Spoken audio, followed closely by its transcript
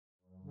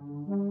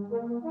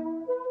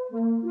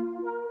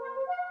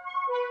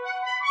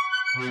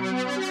It's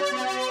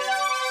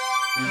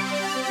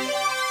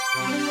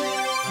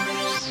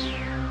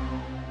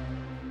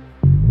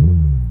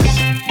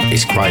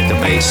quite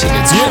amazing.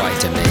 It's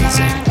quite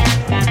amazing.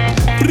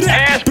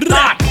 Ask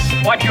not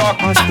what your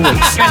can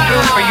do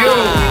for you.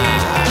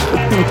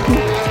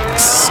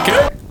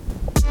 Skip.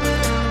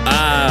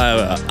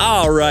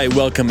 All right,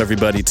 welcome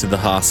everybody to the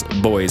Haas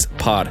Boys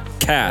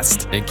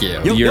podcast. Thank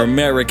you. Your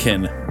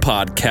American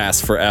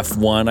podcast for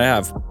F1. I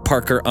have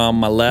Parker on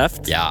my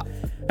left. Yeah. I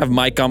have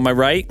Mike on my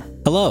right.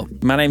 Hello.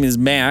 My name is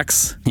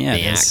Max. Yeah,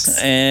 Max.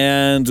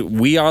 And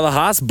we are the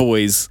Haas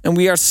Boys, and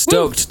we are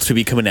stoked to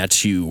be coming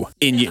at you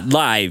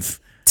live.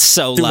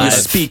 So Through live. your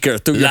speaker,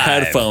 through your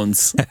Live.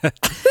 headphones.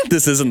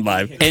 This isn't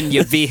live. In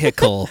your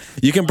vehicle.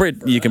 You can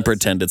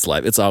pretend it's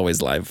live. It's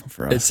always live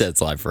for us.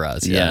 It's live for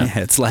us. Yeah. Yeah,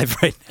 it's live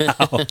right now.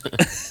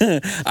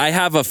 I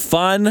have a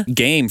fun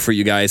game for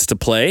you guys to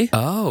play.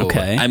 Oh.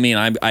 Okay. I mean,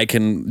 I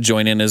can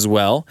join in as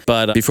well.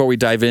 But before we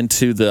dive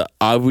into the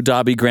Abu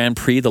Dhabi Grand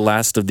Prix, the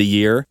last of the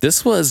year,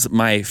 this was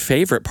my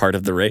favorite part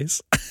of the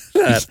race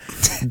that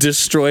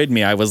destroyed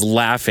me. I was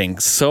laughing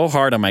so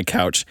hard on my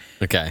couch.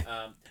 Okay.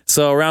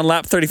 So around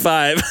lap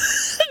 35,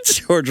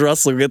 George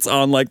Russell gets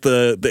on like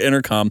the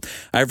intercom.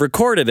 I've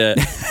recorded it,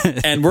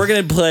 and we're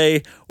going to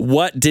play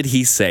What Did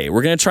He Say?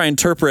 We're going to try and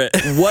interpret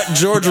what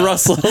George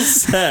Russell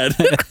said.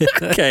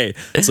 Okay,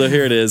 so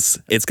here it is.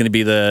 It's going to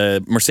be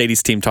the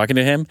Mercedes team talking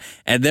to him,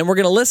 and then we're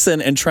going to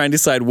listen and try and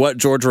decide what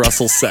George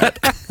Russell said.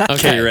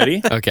 Okay, you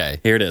ready? Okay.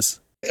 Here it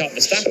is.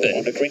 Verstappen.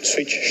 On the green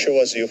switch, show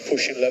us your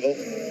pushing level.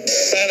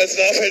 It's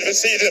not afraid to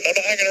see it. I'm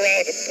not hanging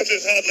around. Put it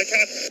as hard as I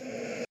can.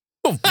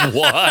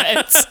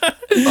 What?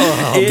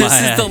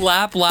 This is the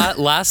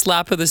last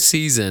lap of the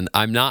season.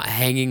 I'm not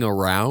hanging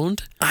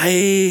around.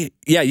 Yeah.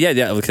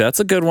 Okay, that's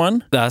a good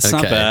one. That's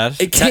not Okay.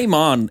 bad. It came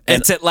on.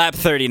 And It's at lap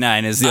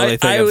 39 is the only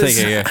thing I'm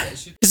thinking here.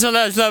 It's the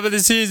last lap of the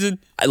season.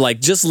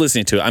 Like just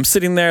listening to it, I'm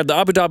sitting there. The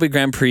Abu Dhabi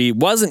Grand Prix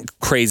wasn't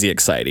crazy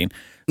exciting.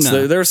 So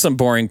No. there were some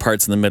boring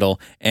parts in the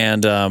middle,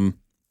 and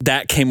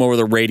that came over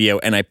the radio,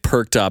 and I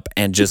perked up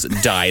and just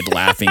died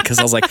laughing because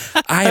I was like,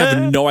 I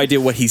have no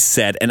idea what he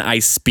said, and I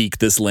speak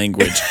this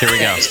language. Here we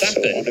go.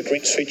 Verstappen. On the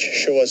green switch,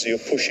 show us your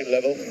pushing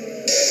level.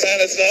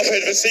 It's not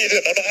afraid to see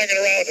it. I'm not hanging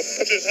around.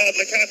 Put it as hard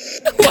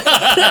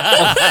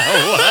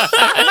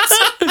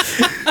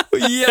as I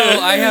can. Yo,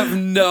 I have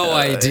no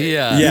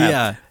idea.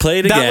 Yeah. Play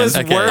it again. That was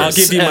Okay. worse I'll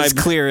give you as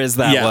my clear as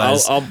that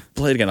was. I'll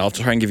play it again. I'll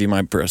try and give you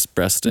my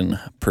best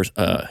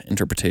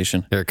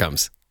interpretation. Here it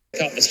comes.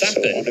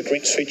 Verstappen. On the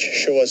green switch,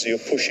 show us your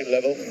pushing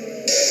level.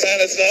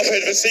 It's not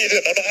afraid to see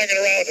it. I'm not hanging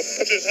around.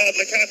 Put it as hard as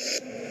I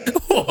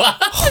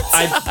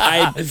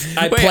can.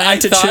 I Wait, plan I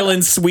to thought- chill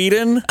in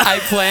Sweden. I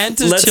plan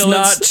to Let's chill.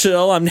 not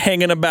chill. I'm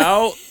hanging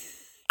about.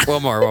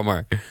 One more.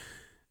 Verstappen.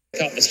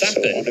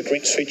 On the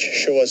green switch,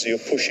 show us your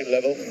pushing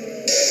level.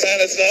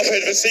 It's not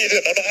afraid to see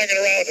it. I'm not hanging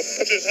around.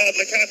 Put it as hard as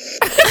I can.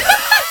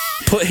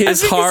 Put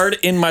his heart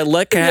in my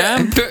lick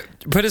ham.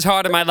 Put his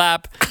heart in my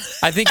lap.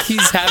 I think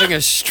he's having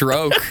a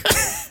stroke.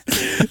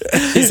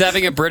 He's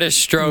having a British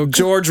stroke.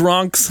 George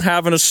Ronk's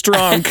having a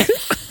strunk.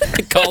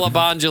 Call up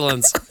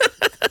ambulance.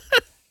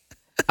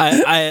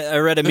 I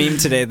read a meme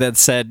today that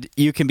said,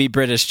 you can be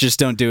British, just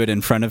don't do it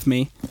in front of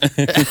me.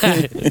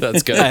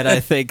 That's good. And I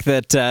think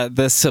that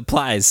this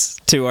applies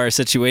to our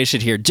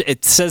situation here.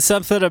 It says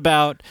something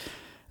about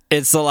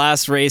it's the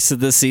last race of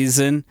the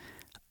season.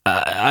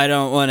 I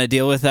don't want to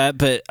deal with that,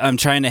 but I'm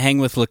trying to hang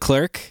with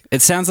Leclerc.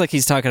 It sounds like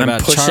he's talking I'm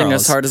about pushing Charles.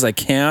 as hard as I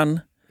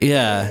can.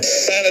 Yeah.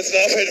 It's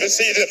not afraid to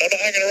see it. I'm not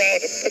hanging around.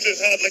 Put it as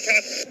hard as I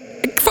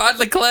can.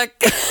 Finally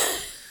click.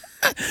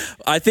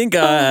 I think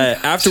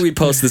after we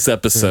post this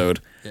episode,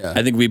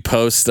 I think we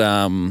post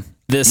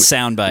This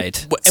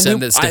soundbite.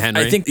 Send this to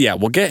Henry. I think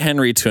we'll get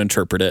Henry to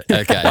interpret it.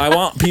 Okay. I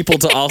want people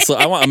to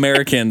I want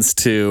Americans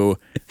to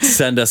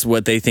send us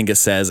what they think it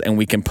says, and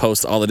we can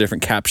post all the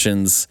different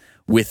captions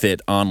with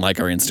it on like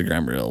our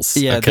Instagram reels.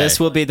 Yeah, Okay. this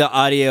will be the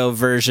audio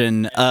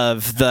version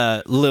of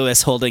the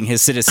Lewis holding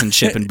his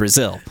citizenship in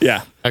Brazil.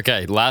 Yeah.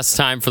 Okay, last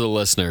time for the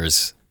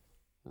listeners.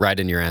 Write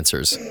in your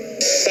answers.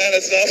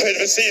 It's not afraid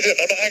to see it.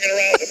 I'm not hanging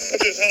around.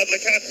 Put it as hard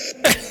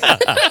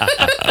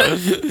as I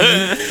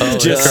can.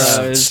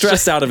 Just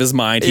stressed out of his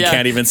mind. He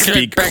can't even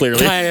speak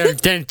clearly.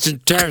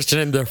 Attention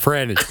in the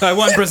friend. I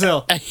won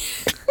Brazil.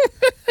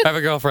 Have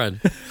a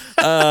girlfriend.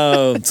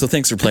 So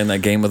thanks for playing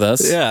that game with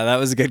us. Yeah, that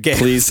was a good game.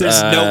 Please,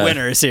 There's no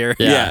winners here.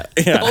 Yeah.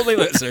 Only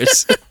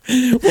losers.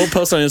 We'll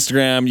post on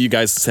Instagram. You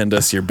guys send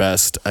us your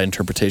best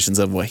interpretations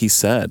of what he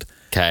said.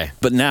 Okay.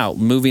 But now,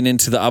 moving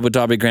into the Abu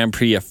Dhabi Grand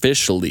Prix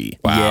officially.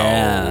 Wow.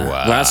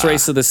 Yeah. Last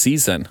race of the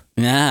season.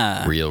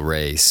 Yeah. Real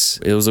race.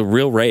 It was a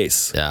real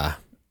race. Yeah.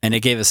 And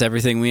it gave us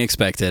everything we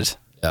expected.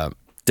 Yeah.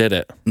 Did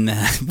it?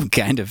 Nah,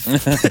 kind of.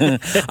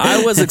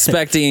 I was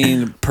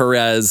expecting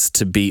Perez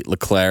to beat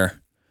Leclerc.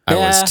 I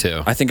was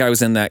too. I think I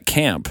was in that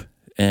camp,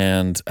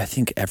 and I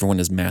think everyone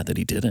is mad that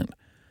he didn't.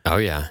 Oh,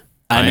 yeah.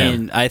 I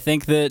mean, I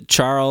think that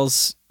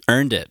Charles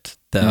earned it,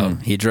 though.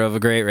 He drove a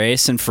great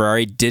race, and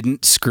Ferrari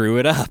didn't screw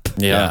it up.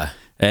 Yeah.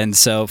 And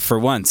so, for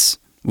once,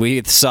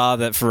 we saw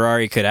that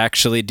Ferrari could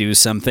actually do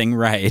something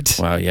right.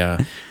 Wow,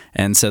 yeah.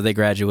 And so they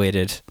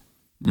graduated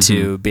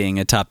to being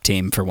a top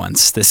team for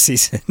once this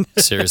season.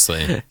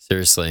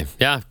 Seriously.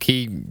 Yeah,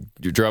 he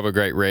drove a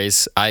great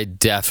race. I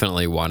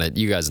definitely wanted,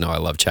 you guys know I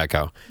love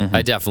Checo.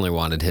 I definitely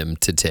wanted him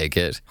to take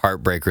it.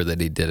 Heartbreaker that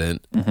he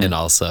didn't. And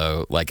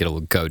also, like,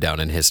 it'll go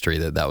down in history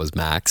that was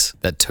Max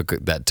that took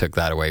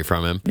that away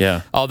from him.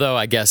 Yeah. Although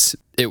I guess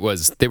they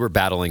were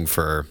battling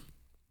for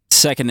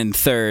second and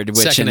third,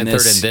 third in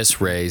this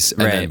race.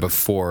 And then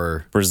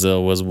before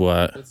Brazil was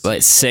what?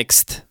 Like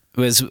sixth.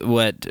 Was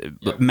what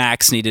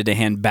Max needed to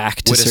hand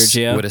back to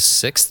Sergio. Would a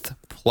sixth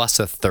plus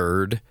a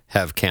third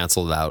have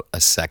canceled out a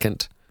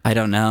second? I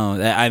don't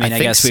know. I mean, I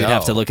guess we'd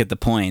have to look at the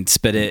points,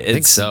 but I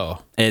think so.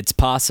 It's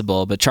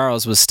possible, but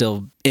Charles was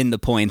still in the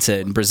points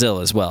in Brazil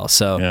as well.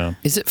 So,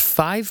 Is it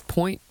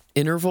 5-point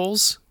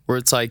intervals where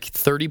it's like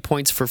 30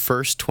 points for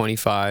first,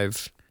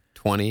 25,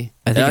 20?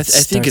 I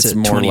think it's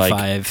more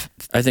 25.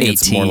 I think 18.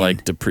 it's more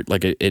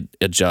like it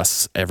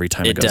adjusts every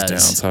time it goes down.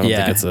 So I don't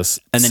think it's this.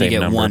 And then same you get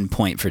number. 1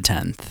 point for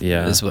 10th.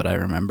 Yeah, is what I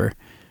remember.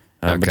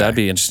 But that'd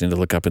be interesting to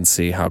look up and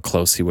see how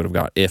close he would have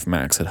got if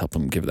Max had helped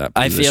him give that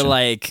position.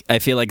 I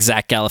feel like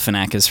Zach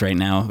Galifianakis right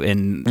now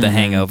in The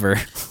Hangover.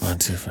 1,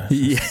 2, 5.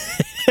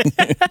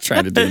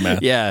 Trying to do the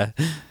math. Yeah,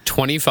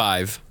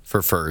 25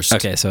 for first.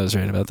 Okay, so I was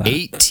right about that.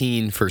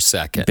 18 for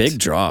second. Big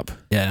drop.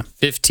 Yeah,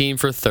 15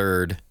 for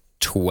third.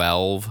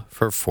 12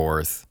 for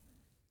fourth,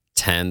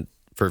 10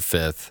 for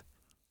fifth,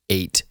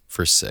 8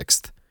 for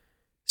sixth.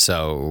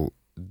 So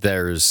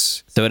it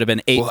would have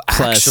been 8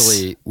 plus.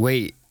 Actually,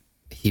 wait,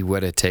 he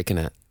would have taken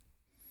it.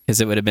 Because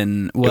it would have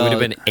been it would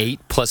have been 8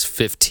 plus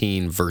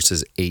 15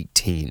 versus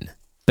 18.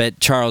 But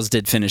Charles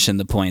did finish in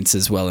the points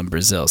as well in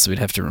Brazil, so we'd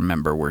have to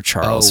remember where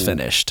Charles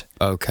finished.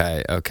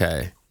 Okay.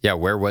 Yeah,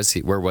 where was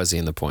he? Where was he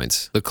in the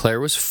points? Leclerc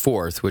was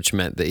fourth, which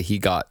meant that he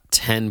got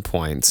 10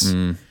 points.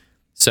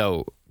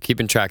 So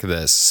keeping track of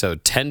this. So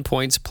 10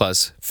 points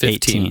plus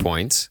 15 18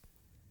 points.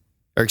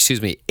 Or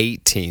excuse me,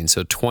 18.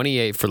 So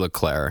 28 for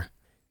Leclerc.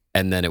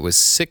 And then it was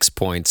 6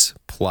 points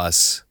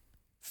plus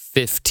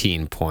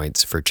 15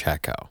 points for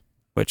Checo.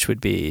 Which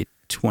would be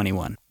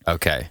 21.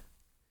 Okay.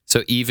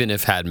 So even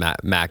if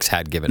Max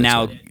had given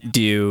now it to him.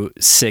 do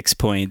 6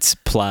 points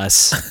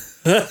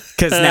plus...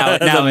 Because now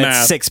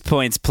it's 6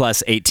 points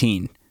plus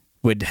 18.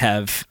 Would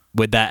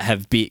that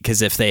have beat...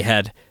 Because if they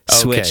had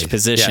switched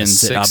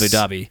positions at Abu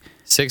Dhabi...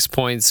 6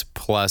 points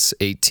plus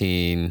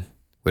 18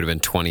 would have been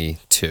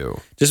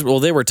 22.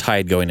 They were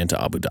tied going into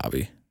Abu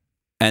Dhabi.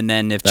 And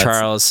then if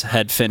Charles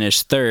had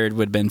finished third,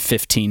 would have been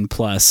 15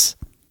 plus...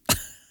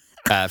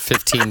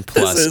 15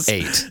 plus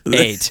 8.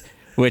 8,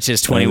 which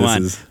is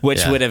 21,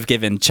 which would have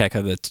given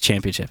Checo the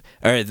championship,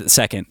 or the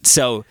second.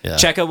 So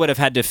Checo would have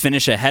had to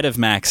finish ahead of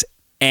Max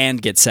and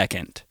get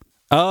second.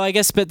 Oh, I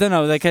guess, but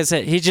no, like I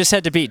said, he just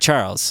had to beat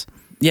Charles.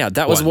 Yeah,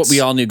 that was what we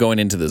all knew going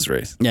into this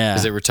race. Yeah.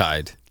 Because they were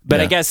tied. But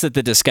I guess that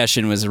the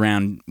discussion was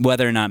around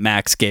whether or not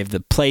Max gave the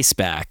place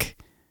back.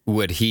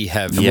 Would he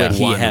have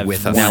won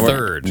with a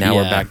third? Now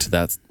we're back to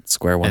that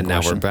square one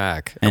question. Now we're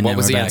back. And what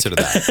was the answer to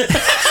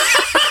that?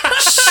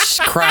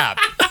 Crap.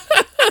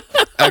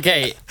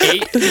 Okay.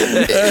 8.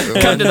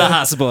 Come to the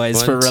Haas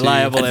boys for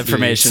reliable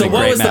information. So and what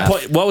great was math. the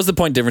point? What was the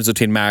point difference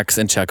between Max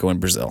and Checo in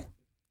Brazil?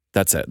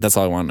 That's it. That's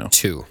all I want to know.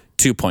 2.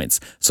 2 points.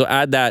 So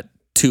add that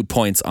 2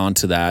 points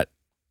onto that.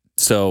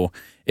 So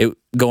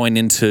going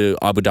into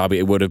Abu Dhabi,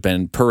 it would have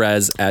been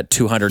Perez at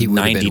 292.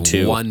 He would have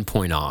been 1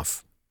 point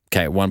off.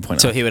 Okay, 1 point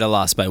off. So he would have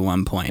lost by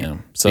 1 point. Yeah.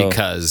 So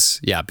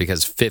because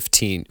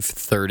 15,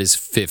 third is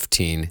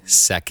 15,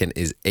 second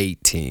is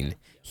 18.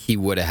 He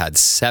would have had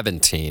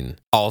 17,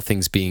 all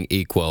things being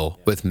equal,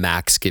 with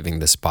Max giving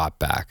the spot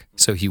back.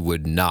 So he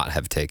would not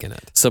have taken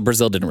it. So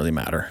Brazil didn't really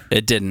matter.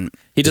 It didn't.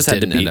 He just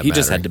had to beat. He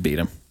just had to beat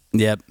him.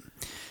 Yep.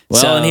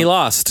 Well, and he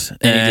lost,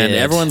 and he did.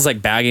 everyone's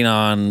like bagging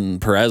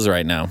on Perez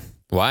right now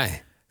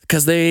Why?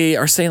 because they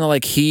are saying that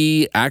like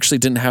he actually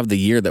didn't have the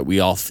year that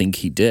we all think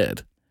he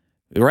did.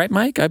 Right,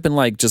 Mike? I've been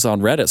like just on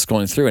Reddit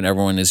scrolling through, and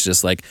everyone is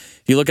just like,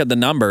 if you look at the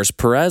numbers,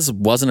 Perez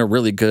wasn't a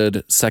really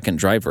good second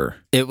driver.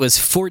 It was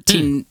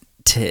 14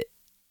 to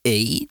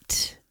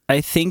 8,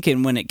 I think,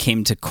 and when it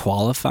came to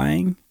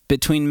qualifying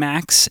between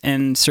Max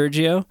and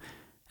Sergio.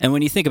 And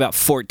when you think about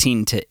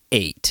 14 to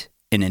 8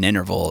 in an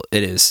interval,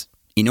 it is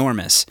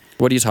enormous.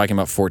 What are you talking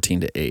about,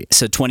 14 to 8?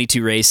 So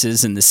 22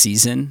 races in the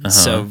season.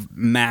 So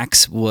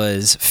Max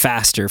was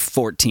faster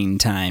 14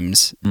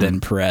 times than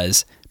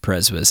Perez.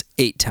 Perez was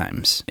 8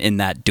 times in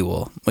that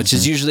duel, which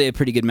is usually a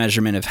pretty good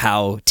measurement of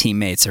how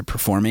teammates are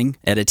performing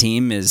at a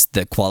team, is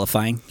the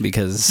qualifying,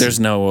 because there's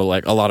no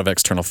like a lot of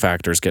external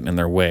factors getting in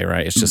their way,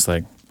 right? It's just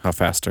like, how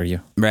fast are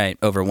you? Right,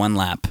 over 1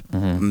 lap.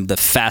 The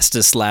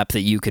fastest lap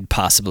that you could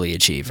possibly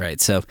achieve,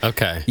 right? So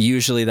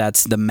usually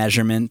that's the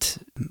measurement,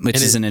 which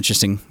is an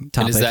interesting topic.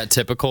 And is that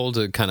typical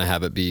to kind of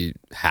have it be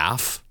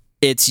half?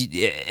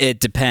 It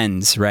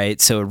depends, right?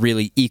 So a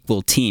really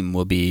equal team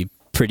will be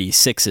pretty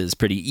sixes,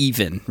 pretty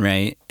even,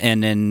 right?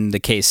 And in the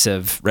case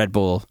of Red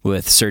Bull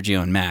with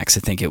Sergio and Max, I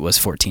think it was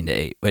 14 to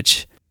 8,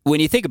 which when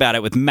you think about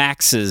it, with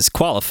Max's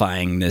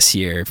qualifying this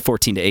year,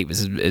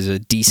 14-8 is a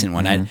decent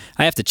one. I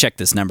have to check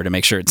this number to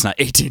make sure it's not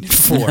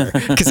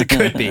 18-4 because it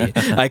could be.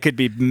 I could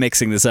be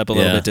mixing this up a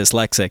little bit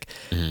dyslexic,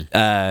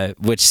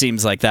 which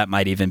seems like that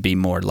might even be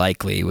more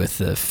likely with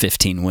the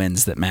 15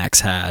 wins that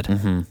Max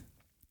had.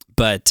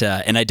 But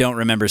and I don't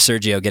remember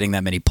Sergio getting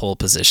that many pole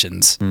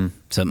positions,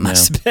 so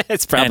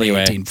it's probably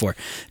 18-4.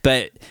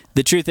 But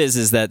the truth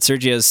is that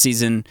Sergio's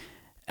season.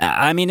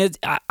 I mean,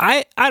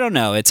 I don't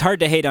know. It's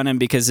hard to hate on him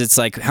because it's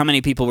like how many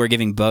people were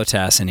giving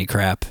Bottas any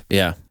crap.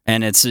 Yeah.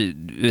 And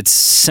it's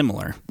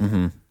similar.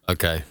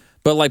 Okay.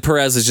 But like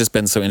Perez has just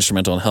been so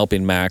instrumental in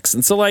helping Max.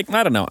 And so like,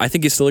 I don't know. I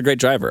think he's still a great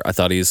driver. I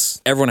thought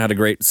everyone had a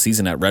great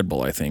season at Red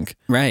Bull, I think.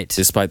 Right.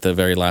 Despite the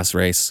very last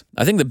race.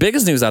 I think the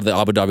biggest news out of the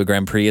Abu Dhabi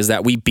Grand Prix is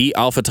that we beat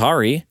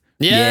AlphaTauri.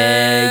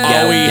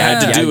 Yeah. All we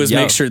had to do was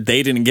make sure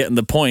they didn't get in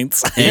the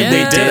points. And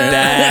they did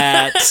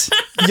that.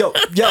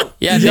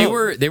 Yeah, they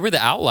were the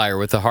outlier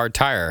with the hard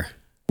tire.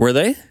 Were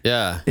they?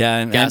 Yeah.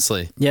 Yeah.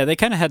 Gasly. Yeah, they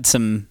kind of had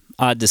some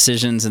odd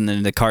decisions, and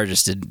then the car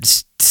just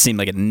seemed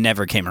like it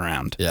never came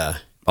around. Yeah.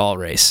 All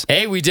race.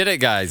 Hey, we did it,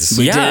 guys.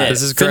 We did it.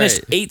 This is great.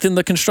 Finished 8th in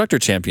the Constructor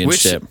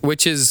Championship.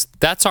 Which is,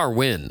 that's our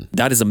win.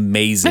 That is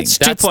amazing. It's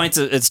 2 points.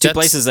 It's two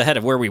places ahead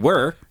of where we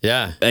were.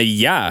 Yeah.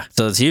 Yeah.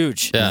 So it's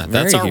huge. Yeah,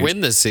 Very that's our huge.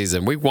 win this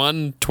season. We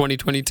won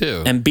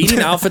 2022. And beating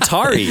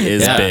AlphaTauri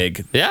is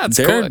big. Yeah, it's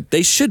cool.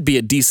 They should be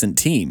a decent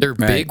team. They're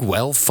big,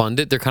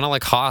 well-funded. They're kind of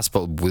like Haas,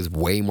 but with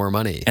way more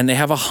money. And they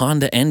have a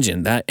Honda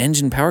engine. That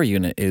engine power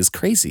unit is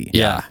crazy.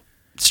 Yeah.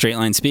 Straight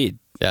line speed.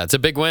 Yeah, it's a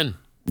big win.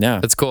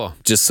 Yeah. That's cool.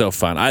 Just so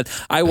fun.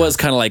 I was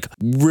kind of like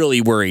really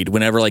worried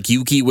whenever like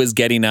Yuki was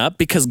getting up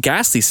because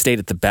Gasly stayed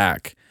at the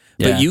back.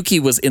 Yeah. But Yuki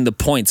was in the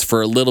points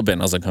for a little bit.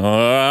 And I was like,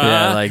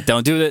 Yeah, like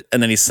don't do it.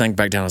 And then he sank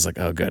back down. I was like,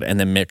 oh, good. And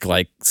then Mick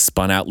like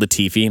spun out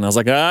Latifi. And I was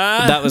like,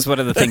 That was one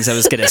of the things I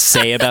was going to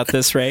say about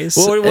this race.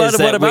 What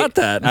about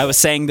that? I was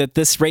saying that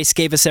this race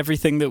gave us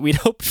everything that we'd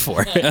hoped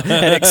for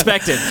and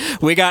expected.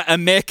 We got a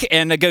Mick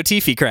and a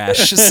Latifi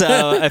crash.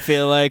 So I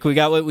feel like we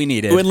got what we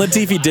needed. When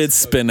Latifi did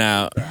spin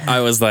out, I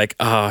was like,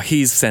 oh,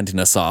 he's sending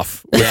us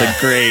off with a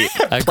great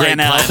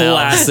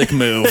classic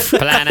move.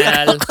 Plan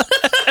L.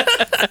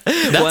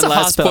 That's a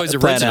Haas Boys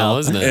original,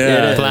 isn't it?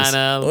 Yeah, Plan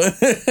L.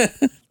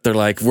 They're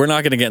like, we're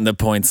not going to get in the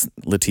points,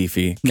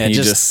 Latifi. Can you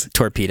just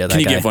torpedo that Can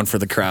you guy? give one for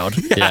the crowd?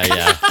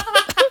 Yeah.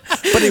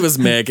 But it was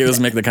Mick. It was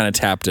Mick that kind of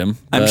tapped him.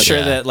 I'm But-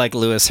 sure that like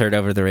Lewis heard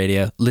over the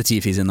radio,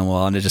 Latifi's in the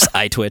wall, and it just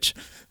eye twitch.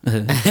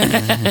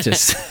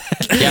 Just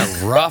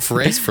Yeah, rough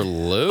race for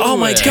Lewis. Oh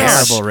my gosh.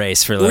 terrible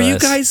race for Lewis. Were you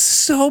guys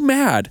so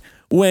mad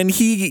when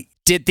he...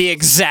 did the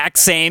exact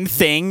same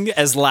thing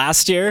as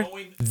last year?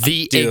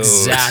 The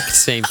exact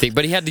same thing,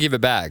 but he had to give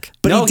it back.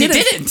 But No, he he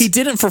didn't. didn't. He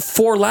didn't for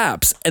 4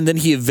 laps, and then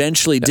he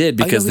eventually did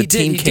because the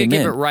team he came did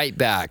in. give it right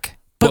back.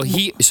 Well,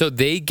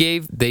 they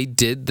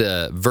did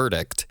the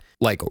verdict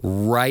like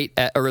right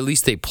at, or at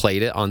least they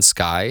played it on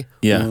Sky.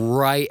 Yeah.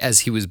 Right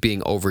as he was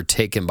being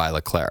overtaken by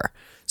Leclerc.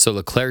 So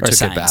Leclerc took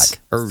Sainz. it back,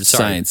 or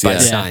sorry, Sainz, by yeah.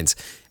 Sainz.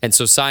 And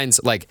so Sainz,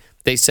 like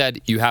they said,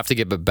 you have to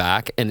give it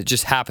back, and it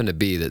just happened to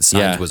be that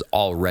Sainz was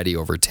already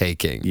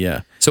overtaking.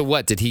 Yeah. So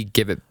what did he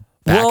give it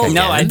back? Well, again?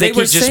 No, I They think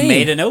were he just saying-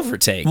 made an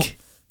overtake.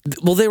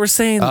 Well, they were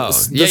saying... Oh,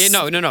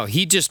 no.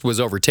 He just was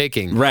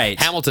overtaking. Right.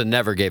 Hamilton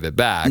never gave it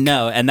back.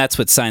 No, and that's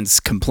what Sainz's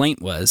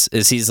complaint was,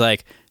 is he's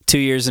like, 2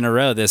 years in a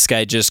row, this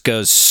guy just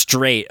goes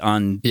straight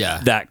on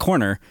that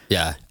corner.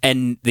 Yeah.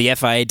 And the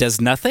FIA does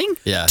nothing?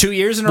 Yeah. 2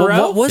 years in a Well, row?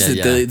 what was it?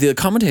 Yeah. The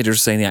commentators were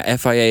saying,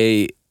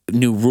 FIA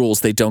new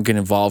rules, they don't get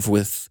involved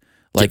with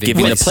like Giving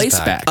giving the places place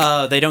back.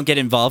 back. They don't get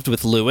involved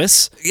with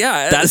Lewis?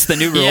 Yeah. That's the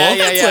new rule?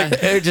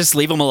 It's like, just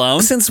leave him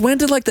alone? Since when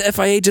did like the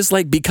FIA just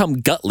like become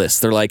gutless?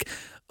 They're like,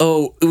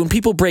 oh, when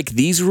people break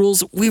these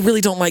rules, we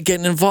really don't like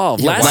getting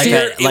involved. Last Like,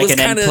 year, it like was an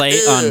end kinda,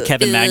 plate on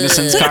Kevin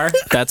Magnussen's car?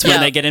 That's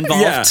when they get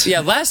involved? Yeah. Yeah,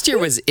 last year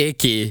was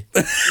icky.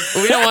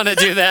 We don't want to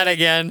do that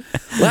again.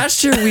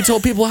 Last year, we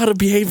told people how to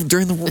behave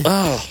during the.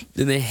 Oh,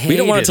 And they we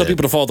don't want hated to tell it.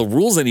 people to follow the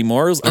rules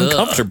anymore. It was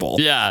uncomfortable.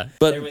 Yeah,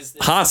 But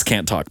Haas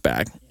can't talk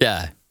back.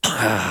 yeah,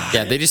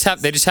 yeah. They just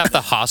have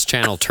the Haas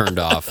channel turned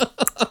off.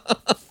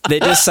 They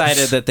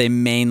decided that they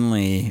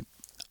mainly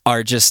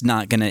are just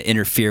not going to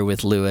interfere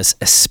with Lewis,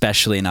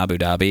 especially in Abu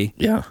Dhabi.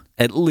 Yeah.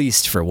 At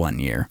least for 1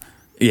 year.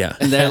 Yeah.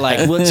 And they're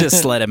like, we'll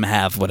just let him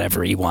have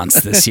whatever he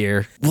wants this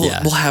year. We'll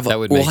have that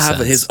would we'll make have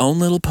sense. his own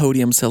little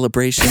podium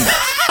celebration.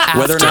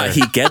 Whether or not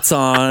he gets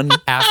on,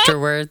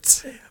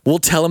 Afterwards, we'll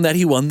tell him that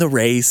he won the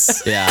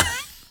race. yeah,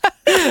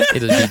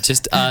 it'll be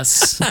just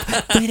us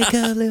Way to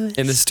go, Lewis.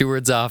 in the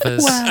steward's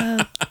office.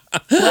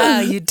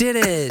 Wow, you did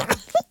it.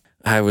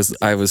 I was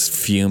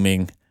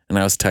fuming and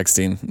I was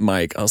texting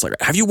Mike. I was like,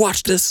 "Have you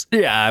watched this?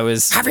 Yeah, I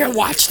was. Have you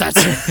watched that?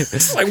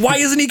 It's like, why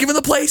isn't he giving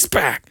the place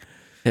back?"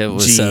 It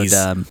was so Jeez.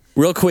 dumb.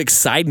 Real quick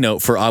side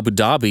note for Abu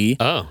Dhabi.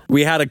 Oh.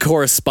 We had a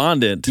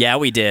correspondent Yeah,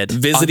 we did.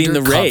 visiting the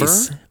Undercover?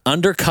 race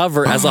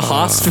undercover as a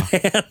Haas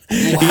fan.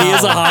 He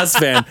is a Haas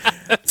fan.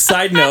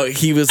 Side note,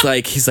 he's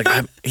like, he's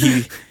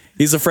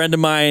a friend of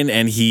mine,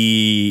 and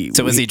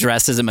So was he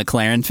dressed as a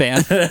McLaren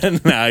fan?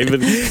 no,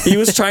 he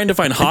was trying to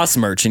find Haas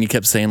merch, and he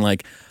kept saying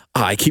like,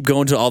 I keep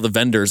going to all the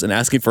vendors and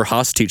asking for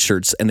Haas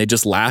t-shirts, and they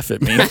just laugh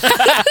at me.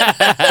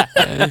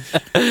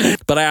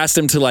 But I asked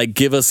him to like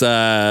give us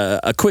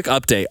a quick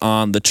update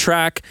on the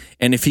track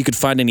and if he could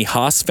find any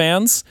Haas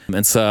fans.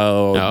 And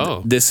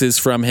so this is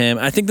from him.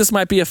 I think this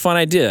might be a fun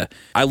idea.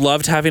 I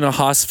loved having a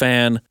Haas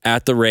fan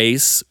at the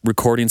race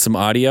recording some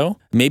audio.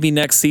 Maybe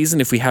next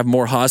season, if we have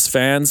more Haas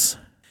fans.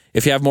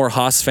 If you have more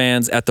Haas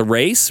fans at the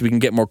race, we can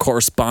get more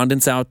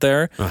correspondents out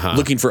there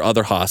looking for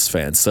other Haas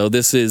fans. So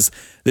this is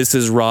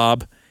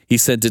Rob. He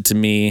sent it to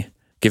me,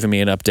 giving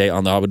me an update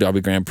on the Abu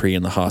Dhabi Grand Prix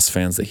and the Haas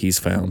fans that he's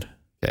found.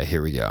 Okay,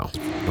 here we go.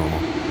 Normal.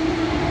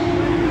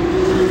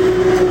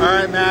 All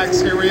right,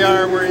 Max, here we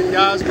are. We're at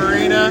Yas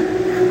Marina.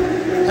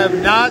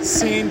 Have not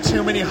seen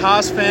too many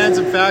Haas fans.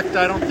 In fact,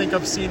 I don't think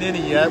I've seen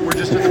any yet. We're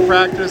just at the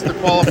practice, the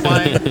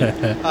qualifying.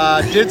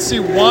 Did see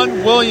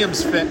one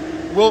Williams fan.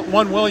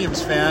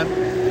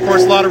 Of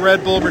course, a lot of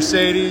Red Bull,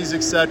 Mercedes,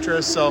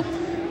 etc. So,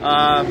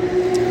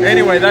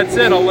 anyway, that's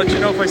it. I'll let you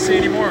know if I see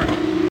any more.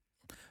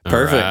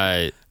 Perfect.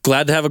 Right.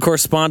 Glad to have a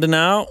correspondent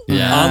out.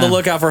 Yeah. On the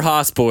lookout for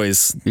Haas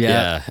boys.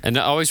 Yeah. And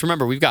always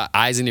remember, we've got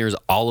eyes and ears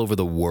all over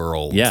the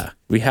world. Yeah.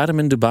 We had him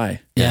in Dubai.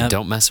 Yeah. Yeah.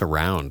 Don't mess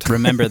around.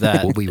 Remember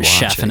that. We'll be watching.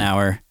 Chef an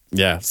hour.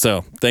 Yeah.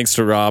 So thanks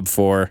to Rob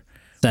for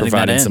Sending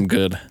providing that in. some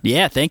good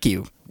Yeah, thank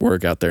you.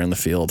 work out there in the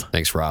field.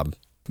 Thanks, Rob.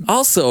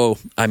 Also,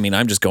 I mean,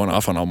 I'm just going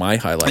off on all my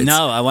highlights.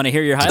 No, I want to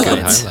hear your Good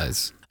highlights.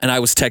 highlights. And I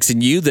was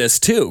texting you this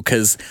too,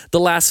 because the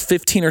last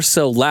 15 or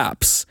so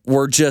laps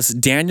were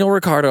just Daniel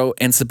Ricciardo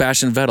and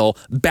Sebastian Vettel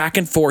back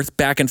and forth,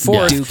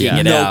 Duking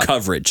it no out.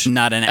 coverage.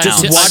 Not an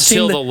Just ounce. watching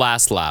Until the- the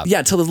last lap.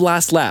 Yeah, till the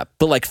last lap.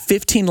 But like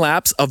 15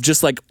 laps of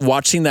just like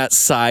watching that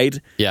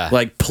side,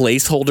 like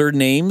placeholder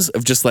names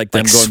of just like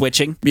them Like going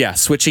switching? Yeah,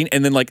 switching.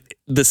 And then like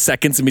the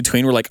seconds in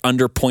between were like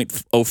under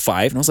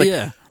 0.05. And I was like,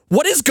 Yeah.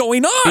 what is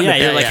going on? Yeah,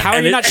 you're like, how are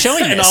And you not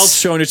showing And this? all it's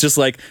showing is just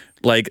like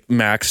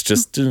Max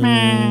just.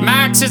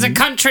 Max is a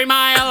country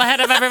mile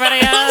ahead of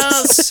everybody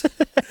else.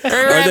 Or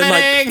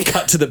then like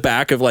cut to the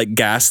back of like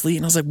Gasly,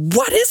 and I was like,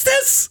 "What is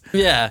this?"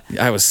 Yeah.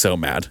 I was so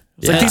mad.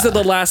 It's like these are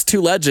the last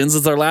two legends.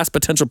 It's our last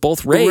potential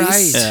both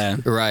race.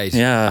 Right.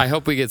 Yeah. I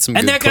hope we get some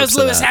And good there goes clips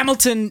of Lewis that.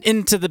 Hamilton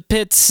into the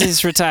pits.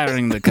 He's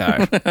retiring the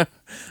car.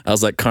 I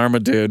was like, "Karma,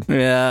 dude.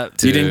 Yeah.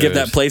 You didn't give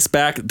that Dude. place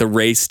back. The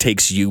race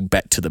takes you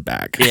back to the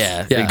back."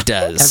 Yeah, it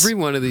does. Every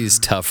one of these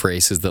tough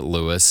races that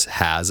Lewis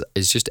has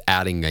is just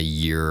adding a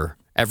year.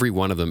 Every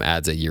one of them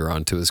adds a year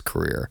onto his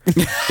career. He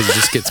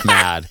just gets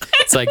mad.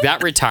 It's like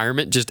that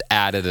retirement just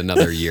added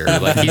another year.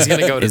 Like he's going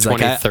to go to He's like,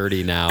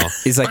 2030 now.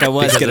 He's like, I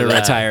was Because going of to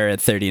that. retire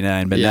at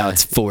 39, but now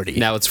it's 40.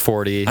 Now it's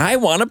 40. I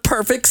want a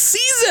perfect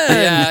season.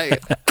 Yeah.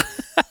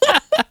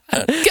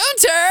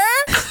 Gunter!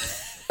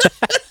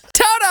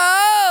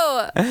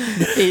 Toto!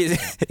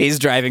 He's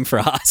driving for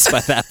Haas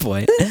by that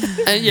point.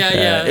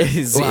 Yeah.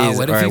 He's- Wow, he's-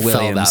 what or if he fell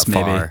Williams, that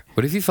maybe. far?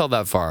 What if he fell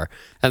that far?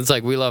 And it's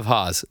like, we love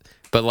Haas.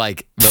 But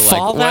like,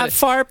 Fall that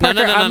far, No, Parker?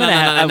 no, no, I'm no, gonna no,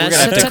 have- no, we're no,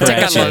 gonna have to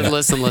correct you.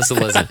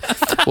 Listen.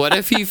 What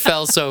if he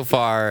fell so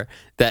far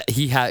that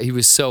he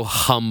was so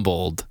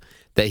humbled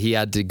that he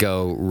had to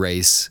go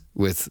race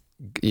with,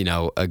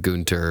 a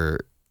Gunter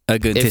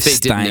if they didn't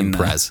Stein,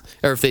 impress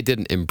or if they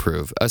didn't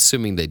improve,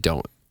 assuming they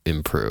don't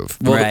improve.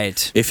 Well,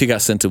 right. If he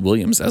got sent to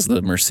Williams as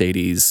the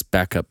Mercedes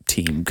backup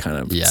team, kind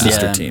of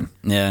sister team.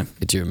 Yeah.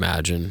 Could you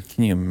imagine?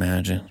 Can you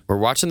imagine? We're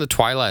watching the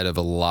twilight of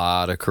a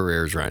lot of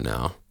careers right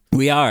now.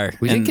 We are.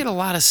 We And didn't get a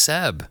lot of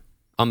Seb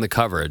on the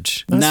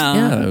coverage, No.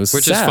 Yeah, it was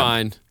which sad. is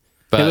fine.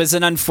 But It was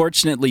an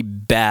unfortunately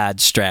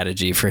bad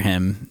strategy for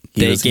him.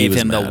 He They was gave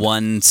him mad. the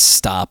one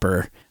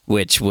stopper,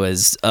 which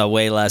was a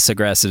way less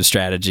aggressive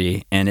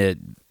strategy, and it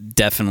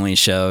definitely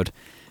showed.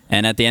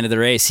 And at the end of the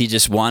race, he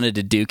just wanted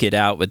to duke it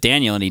out with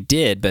Daniel, and he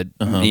did, but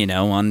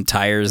on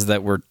tires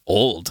that were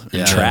old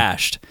and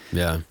trashed.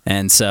 yeah.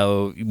 And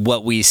so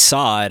what we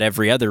saw at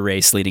every other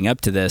race leading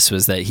up to this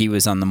was that he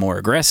was on the more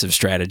aggressive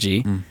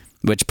strategy,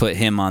 which put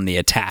him on the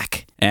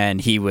attack.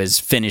 And he was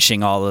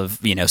finishing all of,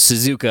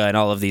 Suzuka and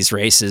all of these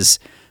races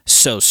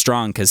so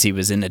strong because he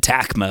was in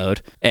attack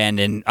mode. And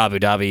in Abu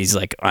Dhabi, he's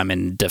like, I'm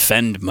in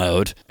defend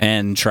mode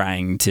and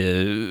trying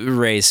to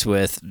race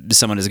with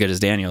someone as good as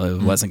Daniel.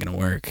 It wasn't going to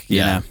work.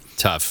 You know?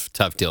 Tough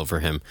deal for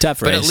him.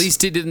 Tough But at race.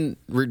 least he didn't,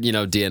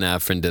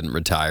 DNF and didn't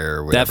retire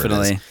or whatever it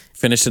Definitely. is,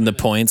 Finished in the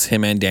points.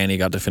 Him and Danny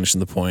got to finish in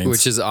the points.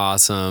 which is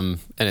awesome.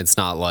 And it's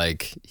not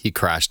like he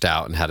crashed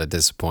out and had a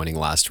disappointing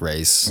last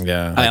race.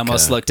 yeah. I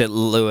almost looked at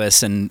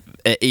Lewis and,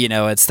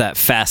 it's that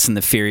Fast and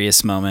the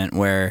Furious moment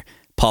where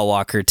Paul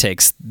Walker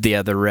takes the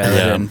other road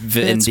and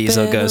Vin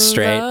Diesel goes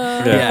straight.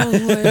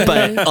 Yeah.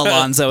 But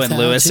Alonso and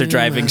Lewis are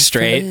driving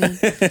straight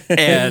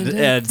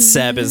and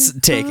Seb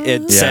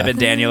Seb and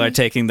Daniel are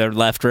taking the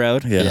left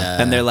road.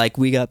 Yeah. And they're like,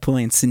 we got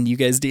points and you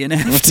guys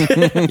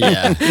DNF'd.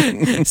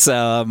 Yeah. So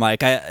I'm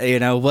like,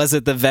 was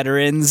it the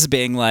veterans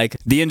being like,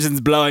 the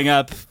engine's blowing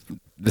up?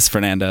 This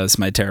Fernando is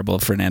my terrible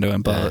Fernando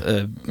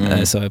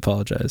so I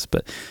apologize.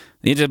 But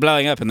the engine's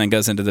blowing up and then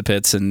goes into the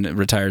pits and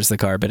retires the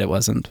car, but it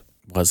wasn't.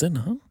 Was it?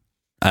 Huh?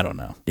 I don't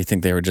know. You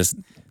think they were just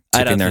I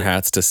tipping don't their think-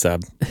 hats to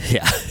Seb?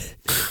 Yeah.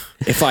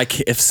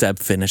 If Seb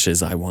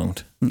finishes, I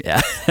won't.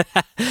 Yeah.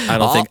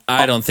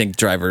 I don't think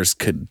drivers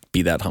could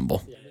be that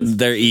humble.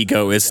 Their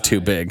ego is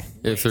too big.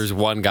 If there's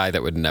one guy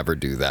that would never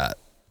do that,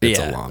 it's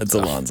Alonso. It's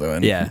Alonso.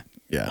 And Yeah.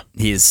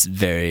 He's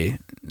very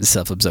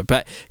self-absorbed.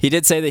 But he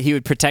did say that he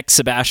would protect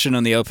Sebastian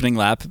on the opening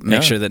lap,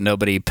 make sure that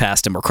nobody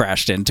passed him or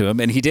crashed into him,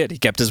 and he did. He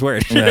kept his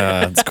word.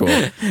 Yeah, that's cool.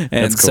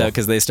 So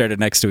because they started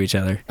next to each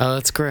other. Oh,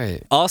 that's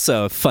great.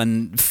 Also,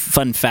 fun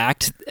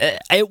fact,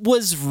 it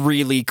was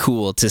really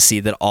cool to see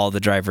that all the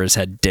drivers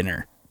had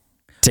dinner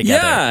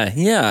together.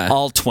 Yeah.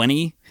 All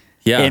 20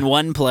 Yeah. in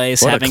one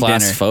place What having a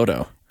class dinner.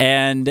 photo.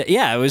 And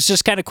yeah, it was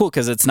just kind of cool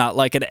because it's not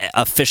like an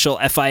official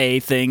FIA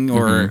thing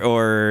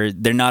or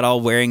they're not all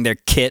wearing their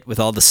kit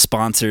with all the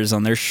sponsors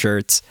on their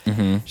shirts.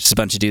 Just a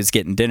bunch of dudes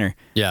getting dinner.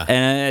 Yeah.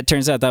 And it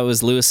turns out that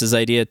was Lewis's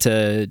idea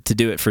to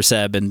do it for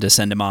Seb and to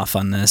send him off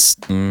on this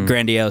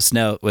grandiose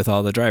note with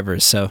all the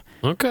drivers. So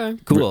Okay.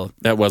 cool.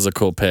 That was a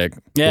cool pick.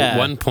 Yeah.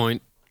 1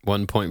 point.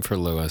 1 point for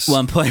Lewis.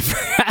 1 point for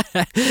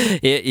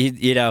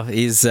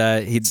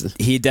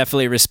he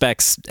definitely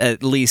respects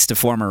at least a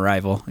former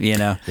rival,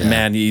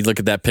 Man, you look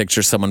at that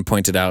picture someone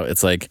pointed out,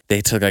 it's like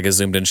they took like a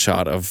zoomed in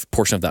shot of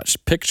portion of that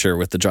picture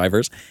with the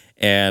drivers,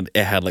 and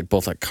it had like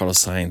both like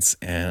Carlos Sainz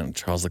and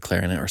Charles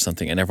Leclerc in it or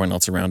something, and everyone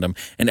else around him,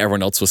 and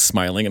everyone else was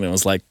smiling, and it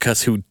was like,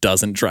 cause who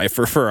doesn't drive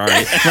for Ferrari?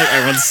 Like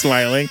everyone's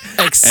smiling,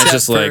 Except and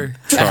just for-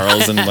 like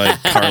Charles and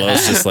like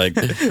Carlos just like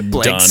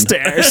blank done.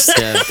 stares.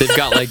 Yeah, they've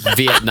got like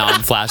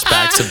Vietnam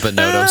flashbacks of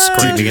Bonotto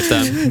screaming at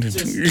them.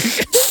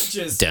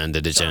 Dun,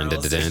 dun, dun, dun,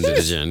 dun, dun,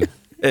 dun, dun.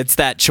 It's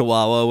that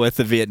Chihuahua with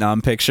the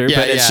Vietnam picture, Yeah,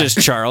 but it's yeah.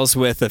 just Charles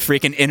with a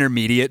freaking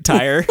intermediate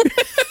tire.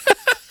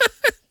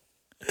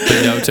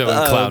 Bonotto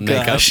and clown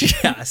makeup.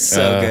 Gosh, yeah,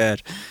 so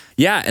good.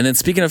 Yeah, and then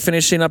speaking of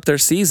finishing up their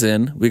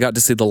season, we got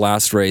to see the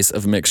last race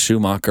of Mick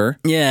Schumacher.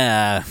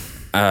 Yeah.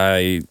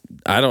 I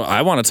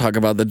want to talk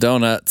about the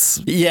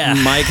donuts. Yeah.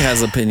 Mike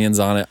has opinions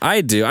on it. I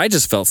do. I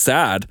just felt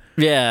sad.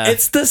 Yeah.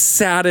 It's the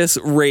saddest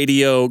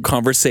radio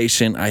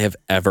conversation I have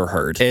ever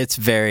heard. It's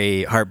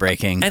very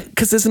heartbreaking. And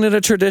because isn't it a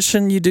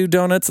tradition you do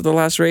donuts at the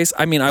last race?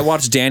 I mean, I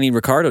watched Danny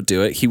Ricciardo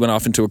do it. He went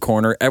off into a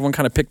corner. Everyone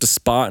kind of picked a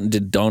spot and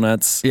did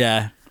donuts.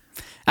 Yeah.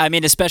 I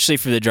mean, especially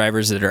for the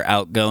drivers that are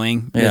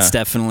outgoing, Yeah. it's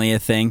definitely a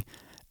thing.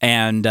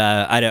 And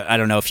I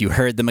don't know if you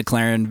heard the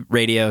McLaren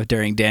radio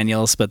during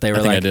Daniels, but they were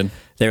I did.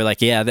 They were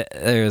like, yeah,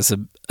 there was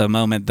a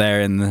moment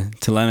there in the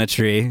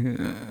telemetry.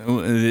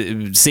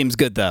 It seems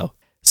good though.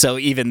 So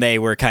even they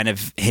were kind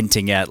of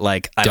hinting at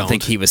like, I don't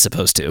think he was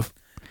supposed to.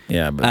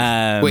 Yeah,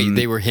 but Wait,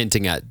 they were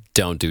hinting at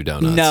don't do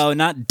donuts. No,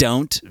 not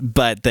don't,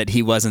 but that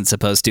he wasn't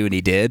supposed to and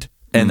he did.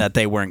 And that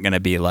they weren't going to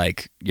be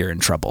like, you're in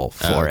trouble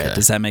for it.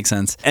 Does that make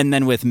sense? And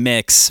then with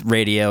Mick's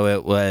radio,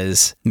 it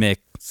was, Mick,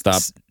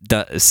 Stop.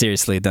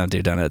 Seriously, don't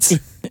do donuts.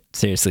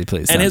 Seriously,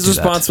 please. and don't his do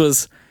that. response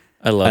was,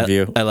 "I love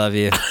you." I love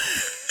you.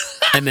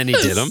 And then he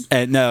did them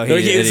And no,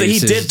 He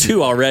did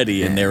two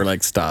already, and they were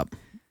like, "Stop."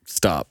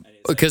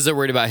 because they're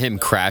worried about him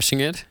crashing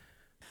it.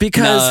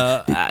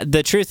 Because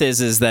the truth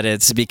is that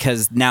it's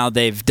because now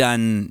they've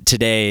done,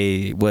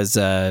 today was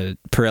a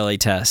Pirelli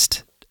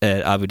test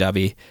at Abu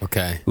Dhabi.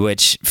 Okay.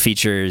 Which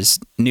features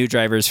new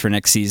drivers for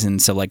next season.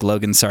 So like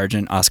Logan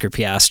Sargent, Oscar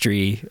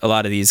Piastri, a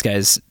lot of these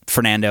guys,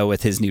 Fernando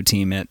with his new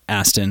team at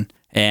Aston,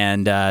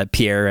 and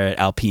Pierre at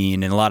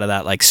Alpine, and a lot of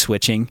that like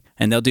switching.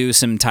 And they'll do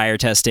some tire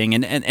testing,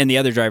 and the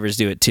other drivers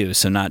do it too.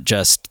 So not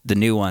just the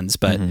new ones,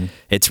 but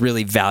it's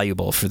really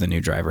valuable for the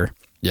new driver.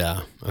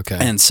 Yeah. Okay.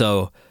 And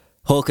so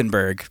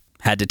Hülkenberg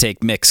had to take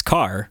Mick's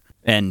car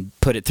and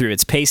put it through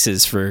its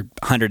paces for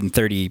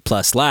 130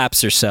 plus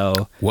laps or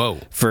so. Whoa.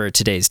 For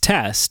today's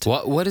test.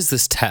 What is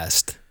this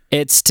test?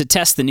 It's to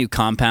test the new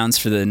compounds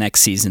for the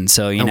next season.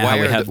 So you And know how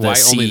we have why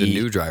the only C. the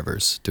new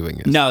drivers doing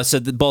it? No, so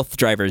both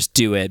drivers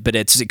do it, but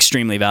it's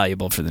extremely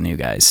valuable for the new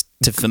guys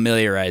to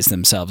familiarize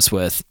themselves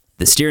with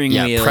the steering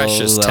wheel,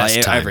 precious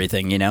test time.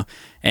 everything,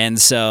 And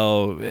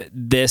so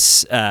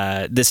this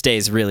day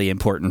is really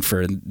important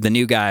for the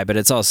new guy, but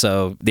it's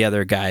also the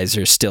other guys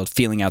are still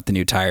feeling out the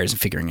new tires and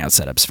figuring out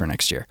setups for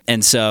next year.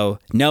 And so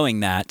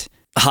knowing that,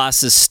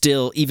 Haas is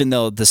still, even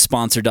though the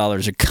sponsor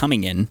dollars are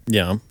coming in,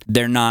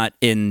 they're not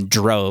in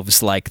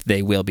droves like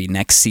they will be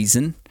next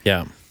season.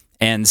 yeah.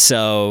 And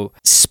so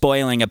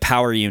spoiling a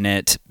power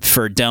unit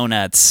for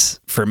donuts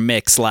for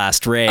Mick's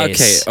last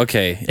race.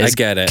 Okay. I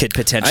get it. Could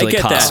potentially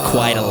cost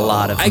quite a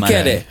lot of money. I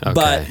get it. Okay.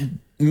 But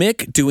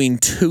Mick doing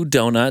 2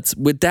 donuts,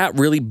 would that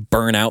really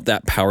burn out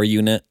that power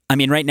unit? I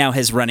mean, right now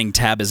his running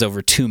tab is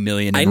over 2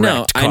 million. I In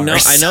know wrecked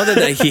cars.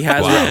 that he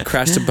has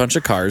crashed a bunch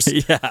of cars.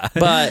 Yeah.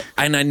 But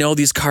I know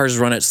these cars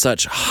run at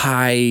such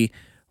high,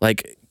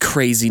 like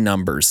crazy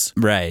numbers.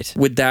 Right.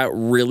 Would that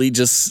really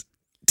just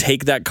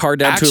take that car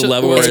down to a Actually,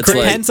 level well, where it it's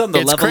like, Depends on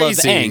the it's level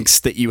crazy. of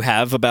angst that you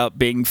have about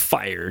being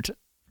fired.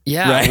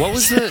 Yeah. Right. What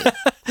was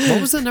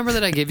the number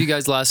that I gave you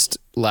guys last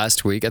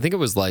week? I think it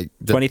was like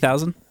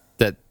 20,000?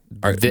 that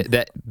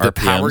the RPMs?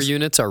 power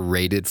units are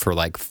rated for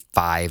like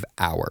 5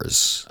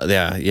 hours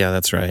yeah,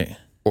 that's right.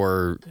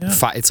 or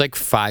it's like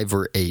 5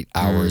 or 8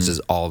 hours is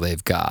all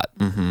they've got.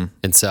 Mm-hmm.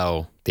 And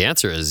so The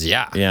answer is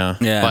yeah. Yeah.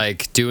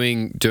 Like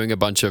doing a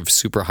bunch of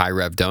super high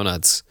rev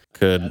donuts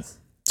Could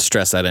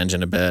stress that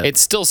engine a bit.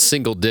 It's still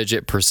single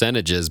digit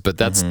percentages, but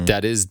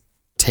that is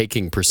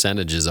taking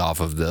percentages off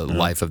of the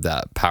life of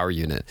that power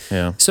unit.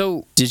 Yeah.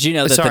 So did you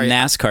know that the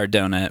NASCAR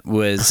donut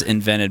was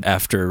invented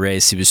after a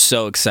race? He was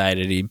so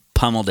excited, he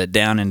pummeled it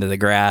down into the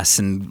grass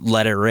and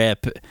let it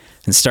rip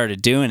and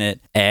started doing it,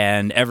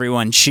 and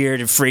everyone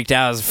cheered and freaked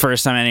out. It was the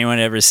first time anyone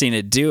had ever seen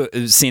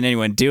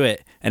anyone do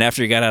it. And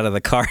after he got out of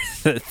the car,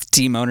 the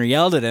team owner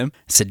yelled at him,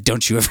 said,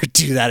 "Don't you ever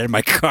do that in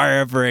my car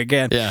ever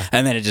again." Yeah.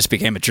 And then it just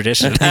became a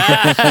tradition.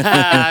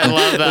 I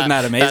love that. Isn't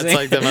that amazing? That's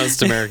like the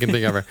most American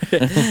thing ever.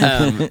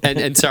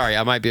 And sorry,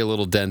 I might be a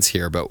little dense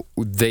here, but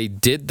they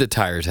did the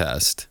tire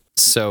test.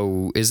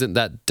 So isn't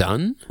that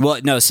done? Well,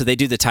 no. So they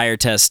do the tire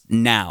test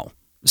now.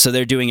 So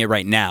they're doing it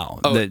right now.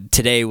 Oh.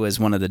 Today was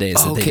one of the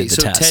days that they did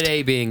the test. So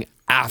today being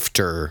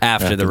after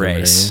the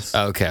race.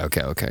 Okay,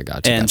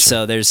 gotcha. And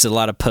so there's a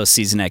lot of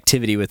postseason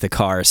activity with the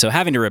car. So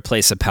having to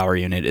replace a power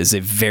unit is a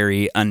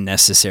very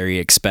unnecessary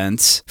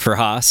expense for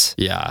Haas.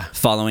 Yeah.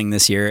 Following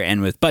this year,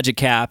 and with budget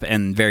cap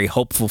and very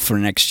hopeful for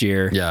next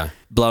year. Yeah.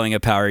 Blowing a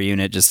power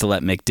unit just to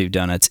let Mick do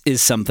donuts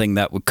is something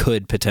that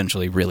could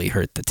potentially really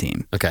hurt the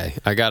team. Okay,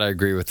 I gotta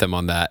agree with them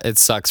on that. It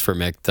sucks for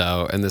Mick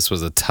though, and this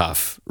was a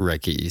tough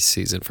rookie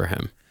season for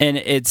him. And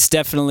it's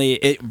definitely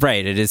it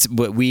is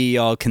what we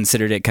all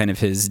considered it kind of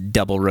his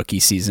double rookie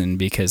season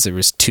because there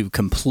was two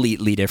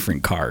completely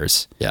different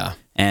cars. Yeah.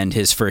 And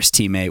his first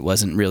teammate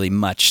wasn't really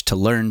much to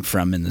learn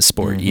from in the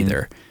sport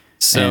either.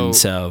 So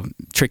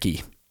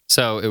tricky.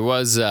 So it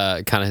was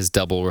kind of his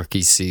double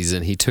rookie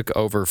season. He took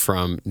over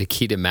from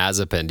Nikita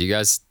Mazepin. Do you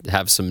guys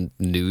have some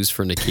news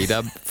for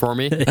Nikita for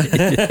me?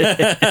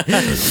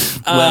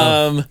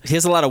 Well, he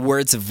has a lot of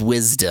words of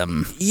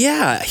wisdom.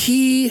 Yeah,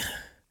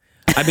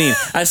 I mean,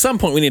 at some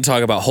point we need to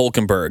talk about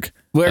Hülkenberg.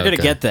 We're going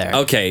to get there.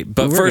 Okay,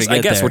 but first, I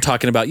guess we're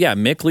talking about,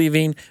 Mick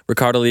leaving,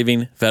 Ricciardo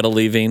leaving, Vettel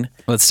leaving.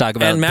 Let's talk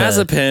about And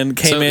Mazepin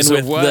came in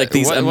with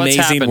these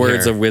amazing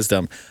words of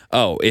wisdom.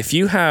 Oh, if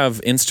you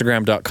have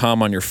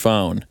Instagram.com on your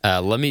phone.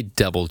 Let me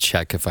double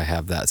check if I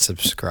have that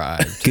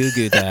subscribed.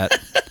 Google that.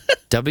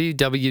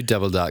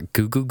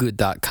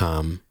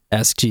 www.googlegood.com.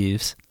 Ask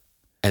Jeeves.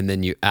 And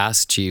then you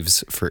ask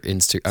Jeeves for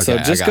Instagram. Okay, so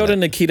just go to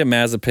Nikita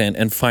Mazepin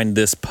and find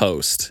this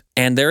post.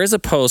 And there is a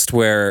post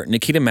where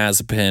Nikita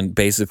Mazepin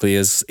basically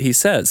he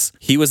says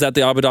he was at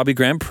the Abu Dhabi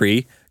Grand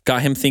Prix,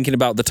 got him thinking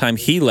about the time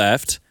he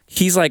left.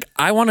 He's like,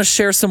 I want to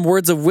share some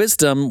words of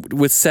wisdom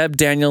with Seb,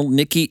 Daniel,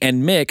 Nikki,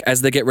 and Mick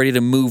as they get ready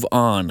to move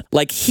on.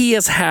 Like, he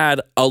has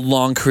had a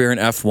long career in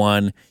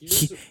F1.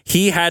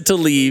 He had to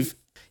leave.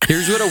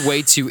 Here's what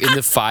awaits you in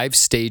the 5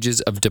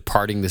 stages of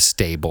departing the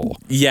stable.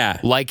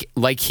 Yeah. Like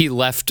he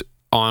left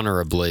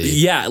honorably.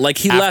 Yeah, like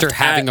he left after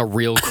having a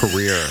real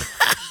career.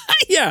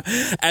 Yeah,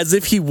 as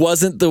if he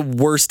wasn't the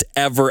worst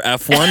ever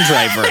F1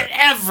 driver.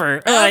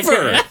 Ever.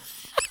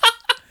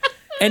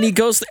 And he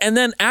goes, and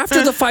then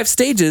after the 5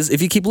 stages,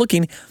 if you keep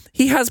looking,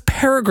 he has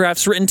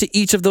paragraphs written to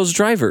each of those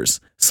drivers.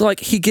 So like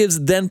he gives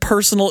then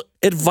personal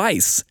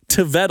advice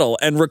to Vettel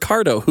and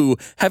Ricciardo, who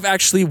have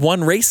actually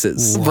won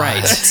races. What?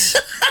 Right.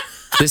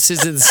 This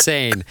is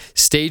insane.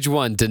 Stage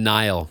 1,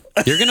 denial.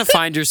 You're going to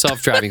find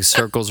yourself driving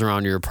circles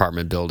around your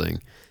apartment building.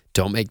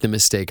 Don't make the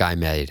mistake I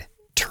made.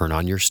 Turn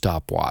on your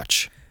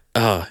stopwatch.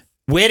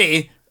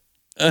 Witty.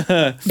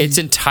 It's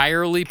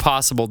entirely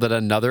possible that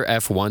another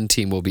F1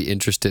 team will be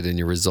interested in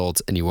your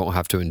results and you won't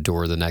have to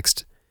endure the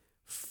next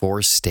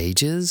 4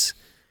 stages.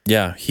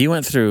 Yeah, he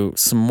went through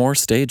some more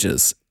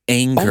stages.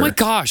 Anger. Oh my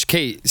gosh.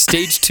 Okay,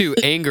 stage 2,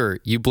 anger.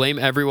 You blame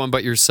everyone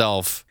but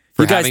yourself.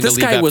 You guys, this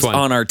guy was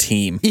on our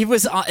team. He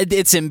was.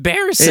 It's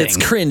embarrassing. It's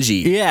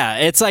cringy. Yeah,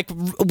 it's like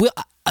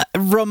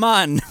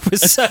Roman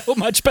was so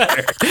much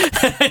better.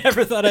 I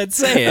never thought I'd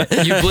say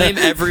it. You blame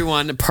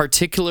everyone,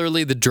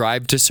 particularly the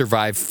Drive to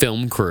Survive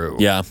film crew.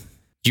 Yeah.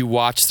 You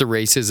watch the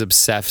races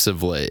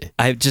obsessively.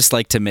 I'd just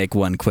like to make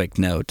one quick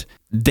note.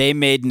 They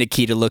made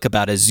Nikita look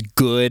about as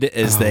good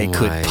as they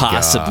could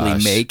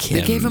possibly make him.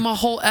 They gave him a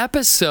whole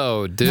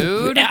episode,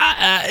 dude.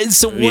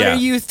 So what are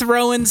you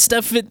throwing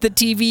stuff at the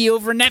TV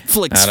over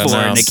Netflix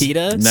for,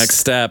 Nikita? Next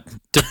step.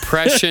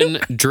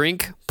 Depression,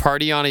 drink,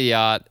 party on a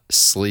yacht,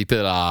 sleep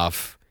it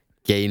off,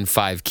 gain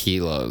 5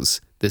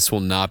 kilos. This will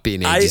not be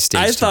an easy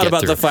stage I thought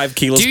about the 5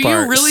 kilos part. Do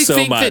you really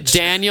think that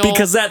Daniel...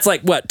 Because that's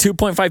like, what,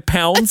 2.5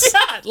 pounds?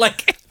 Yeah,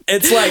 like...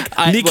 It's like,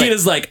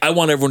 Nikita's like, I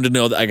want everyone to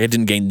know that I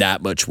didn't gain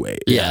that much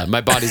weight. Yeah, my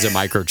body's a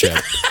microchip.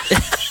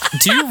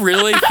 Do you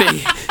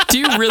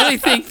really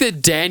think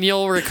that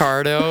Daniel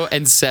Ricciardo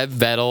and Seb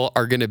Vettel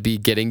are going to be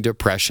getting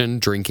depression,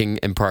 drinking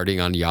and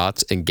partying on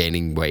yachts and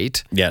gaining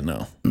weight? Yeah,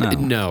 no.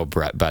 No,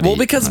 Brett, buddy. Well,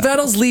 because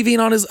Vettel's leaving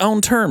on his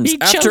own terms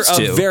after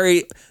a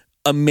very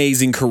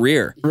amazing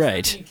career.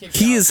 Right.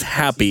 He is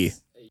happy.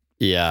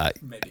 Yeah.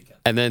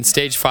 And then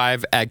stage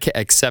 5,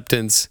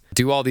 acceptance.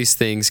 Do all these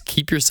things.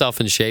 Keep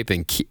yourself in shape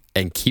and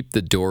keep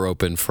the door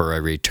open for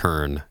a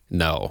return.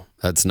 No,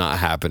 that's not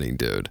happening,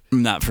 dude.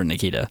 Not for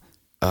Nikita.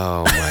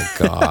 Oh my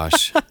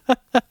gosh.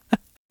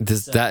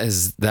 That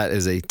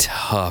is a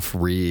tough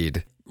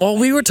read. Well,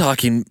 we were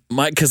talking,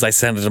 Mike, because I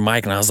sent it to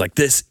Mike, and I was like,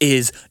 "This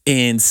is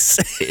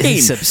insane.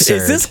 It's absurd.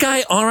 Is this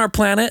guy on our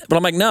planet?" But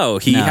I'm like, "No,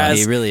 he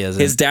really isn't.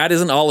 His dad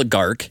is an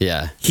oligarch.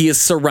 Yeah. He is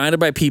surrounded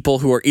by people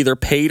who are either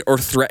paid or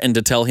threatened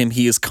to tell him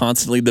he is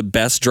constantly the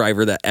best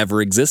driver that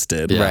ever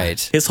existed. Yeah.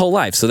 Right. His whole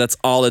life. So that's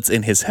all that's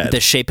in his head. The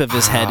shape of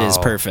his head is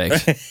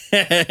perfect.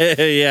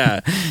 Yeah.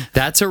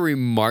 That's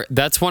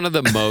That's one of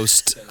the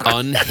most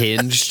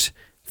unhinged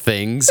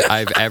things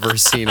I've ever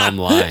seen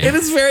online. It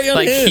is very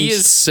like unhinged. he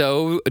is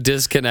so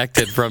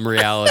disconnected from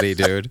reality,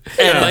 dude.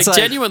 Yeah, like it's like-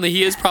 genuinely,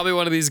 he is probably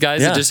one of these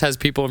guys Yeah. that just has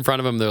people in front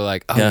of him. They're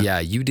like, "Oh Yeah. yeah,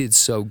 you did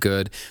so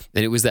good,"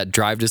 and it was that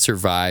Drive to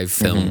Survive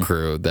film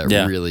crew that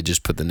Yeah. really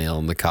just put the nail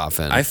in the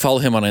coffin. I follow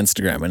him on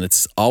Instagram, and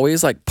it's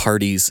always like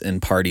parties,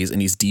 and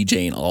he's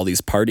DJing all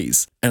these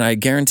parties. And I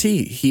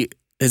guarantee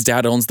his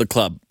dad owns the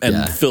club and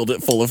Yeah. filled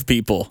it full of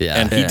people. Yeah.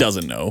 And he Yeah.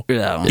 doesn't know.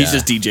 Yeah. He's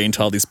just DJing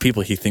to all these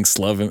people he thinks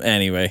love him.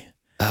 Anyway,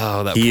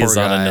 oh, that he poor is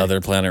guy. on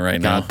another planet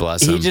right now. God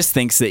bless him. He just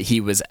thinks that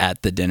he was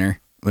at the dinner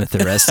with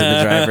the rest of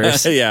the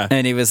drivers. Yeah.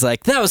 And he was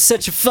like, that was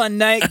such a fun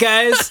night,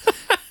 guys.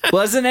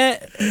 Wasn't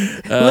it?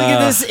 Look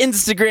at this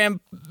Instagram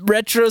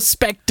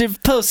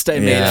retrospective post I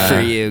made for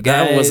you,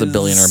 guys. That was a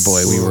billionaire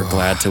boy we were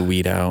glad to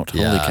weed out.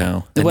 Yeah. Holy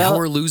cow. And Well- now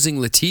we're losing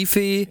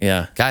Latifi.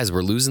 Yeah. Guys,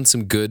 we're losing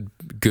some good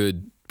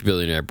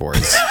billionaire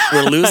boys.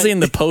 We're losing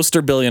the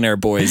poster billionaire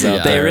boys out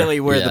Yeah. They there. really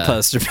were Yeah. the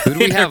poster Who do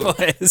we have?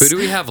 boys. Who do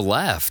we have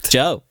left?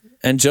 Joe.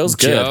 And Joe's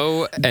good.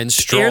 Joe and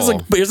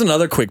Stroll. Here's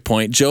another quick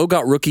point. Joe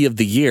got Rookie of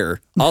the Year.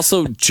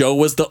 Also, Joe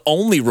was the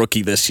only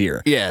rookie this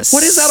year. Yes.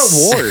 What is that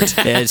award?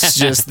 It's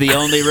just the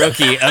only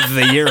rookie of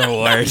the year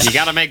award. You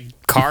got to make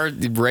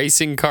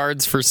racing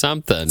cards for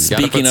something. You got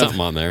to put something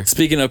on there.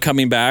 Speaking of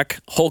coming back,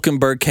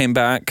 Hulkenberg came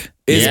back.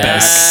 Is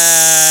back.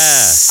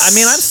 Yes. I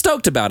mean, I'm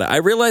stoked about it. I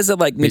realized that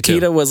like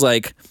Nikita too. was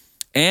like,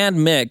 and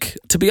Mick,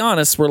 to be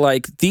honest, were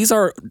like, these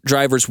are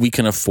drivers we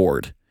can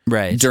afford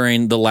Right.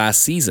 during the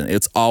last season.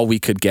 It's all we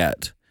could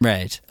get.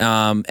 Right.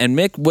 And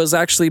Mick was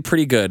actually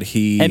pretty good.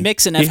 And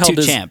Mick's an he held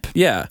F2 champ.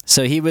 Yeah.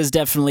 So he was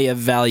definitely of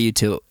value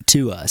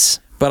to us.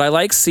 But I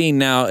like seeing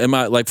now,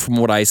 like from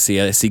what I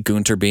see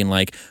Gunter being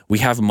like, we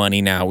have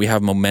money now, we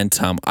have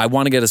momentum. I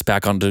want to get us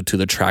back onto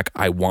the track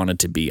I wanted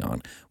to be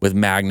on with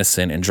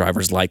Magnussen and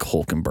drivers like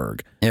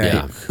Hulkenberg,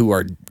 Yeah. who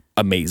are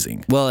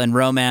amazing. Well, and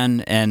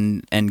Roman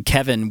and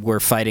Kevin were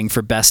fighting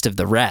for best of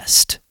the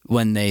rest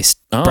when they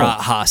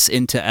brought Haas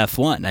into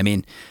F1. I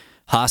mean,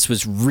 Haas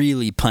was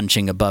really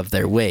punching above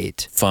their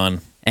weight. Fun.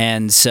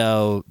 And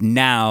so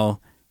now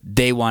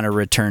they want to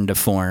return to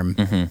form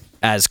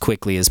as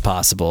quickly as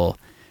possible.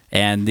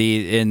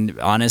 And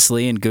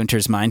honestly, in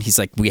Gunter's mind, he's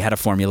like, we had a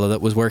formula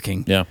that was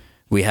working. Yeah.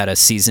 We had a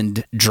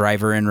seasoned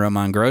driver in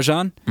Romain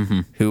Grosjean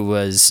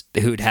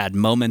who'd had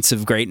moments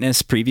of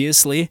greatness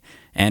previously,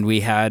 and we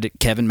had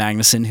Kevin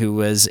Magnussen, who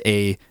was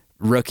a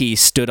rookie,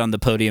 stood on the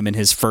podium in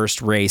his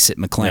first race at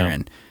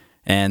McLaren.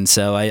 And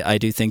so I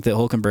do think that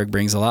Hulkenberg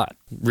brings a lot.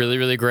 Really,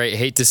 really great.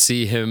 Hate to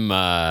see him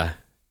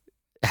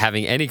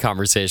having any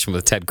conversation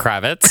with Ted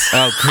Kravitz.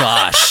 Oh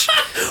gosh.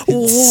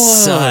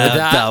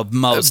 That the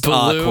most blew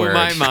awkward.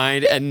 my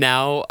mind, and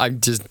now I'm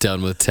just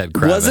done with Ted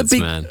Kravitz, Was it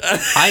man.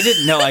 I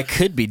didn't know I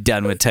could be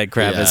done with Ted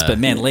Kravitz, Yeah. but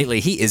man, lately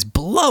he is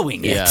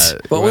blowing it. Yeah.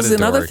 What was a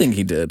another dork. thing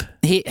he did?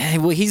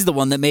 He's the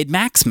one that made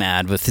Max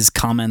mad with his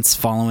comments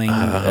following.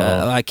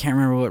 I can't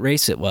remember what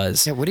race it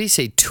was. Yeah, what did he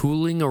say?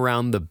 Tooling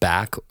around the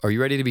back. Are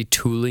you ready to be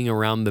tooling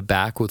around the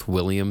back with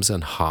Williams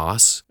and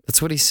Haas?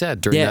 That's what he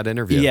said during that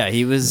interview. Yeah,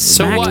 he was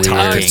So smack what?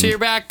 talking. So you're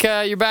back.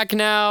 You're back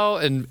now,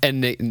 and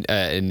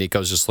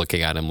Nico's just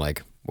looking at him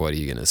like, "What are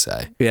you gonna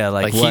say?" Yeah,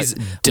 like what- he's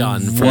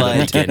done from what-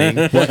 the beginning.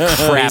 What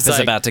crap He's is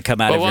like, about to come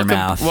out "Well, of your welcome,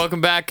 mouth?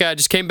 Welcome back.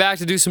 Just came back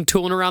to do some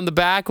tooling around the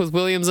back with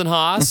Williams and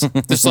Haas.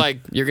 Just like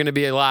you're gonna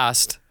be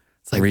last.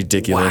 It's like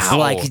Ridiculous. Wow.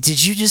 Like,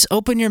 did you just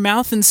open your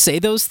mouth and say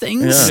those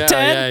things, yeah,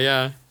 Ted?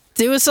 yeah.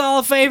 Do us all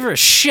a favor.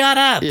 Shut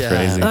up. Yeah.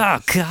 Crazy. Oh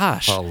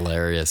gosh.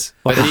 Hilarious.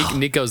 But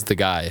Nico's the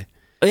guy.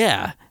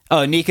 Yeah.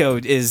 Oh, Nico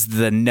is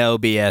the no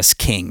BS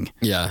king.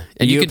 Yeah,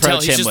 and You you, can tell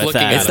approach he's him just with looking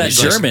that. at It's him. that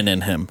He's like, German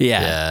in him.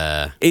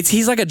 Yeah. Yeah.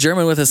 He's like a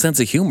German with a sense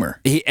of humor.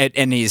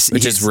 And he's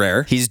Which is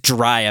rare. He's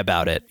dry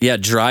about it. Yeah,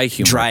 dry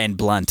humor. Dry and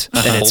blunt.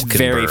 And it's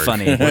very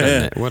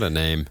Hulkenberg. funny. What a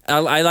name.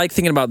 I like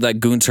thinking about that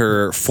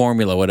Gunter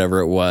formula, whatever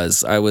it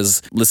was. I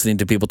was listening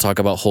to people talk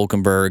about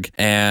Hulkenberg,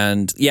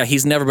 and yeah,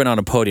 he's never been on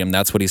a podium.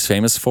 That's what he's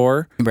famous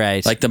for.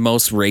 Right. Like the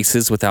most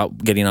races without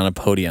getting on a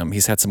podium.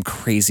 He's had some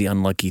crazy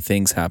unlucky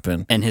things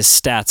happen. And his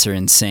stats are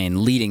insane,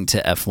 leading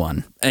to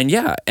F1. And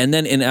yeah, and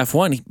then in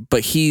F1,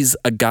 but he's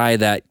a guy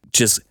that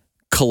just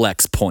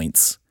collects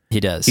points. He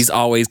does. He's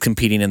always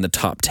competing in the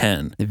top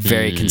 10.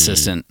 very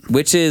consistent.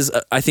 Which is,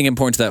 I think,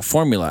 important to that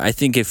formula. I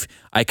think if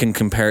I can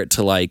compare it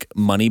to like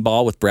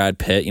Moneyball with Brad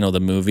Pitt, the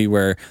movie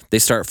where they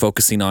start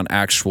focusing on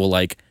actual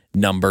like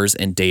numbers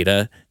and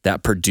data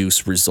that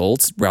produce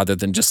results rather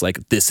than just like,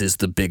 this is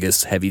the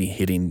biggest heavy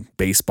hitting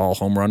baseball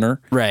home runner.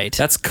 Right.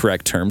 That's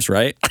correct terms,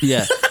 right?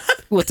 Yeah.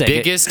 We'll take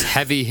Biggest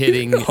heavy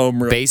hitting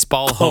Home run-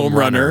 baseball home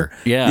runner.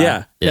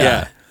 Yeah.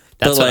 Yeah.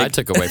 That's what I like-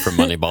 took away from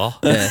Moneyball.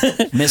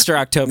 Mr.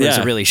 October is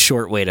Yeah. a really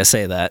short way to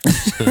say that.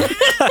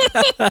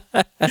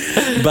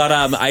 But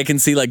I can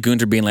see like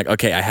Gunter being like,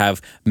 okay, I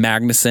have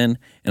Magnussen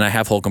and I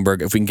have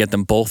Hulkenberg. If we can get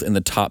them both in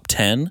the top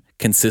 10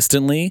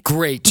 consistently,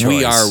 Great choice.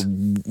 we are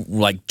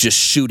like just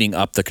shooting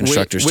up the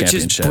Constructors' Which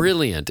Championship. is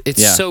brilliant.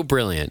 It's Yeah. so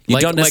brilliant. You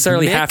don't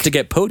necessarily Mick- have to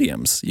get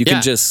podiums. You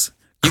can just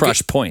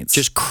crush points.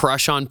 Just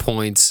crush on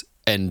points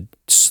and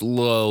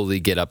slowly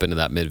get up into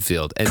that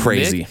midfield. And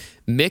Crazy.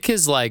 Mick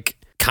is like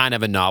kind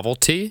of a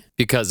novelty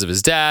because of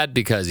his dad,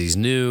 because he's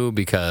new,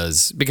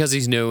 because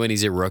he's new and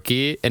he's a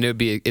rookie. And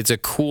it's a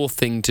cool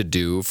thing to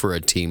do for a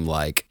team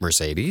like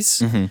Mercedes.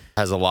 Mm-hmm.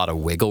 Has a lot of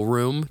wiggle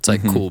room. It's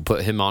like cool,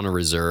 put him on a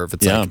reserve.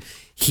 It's like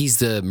he's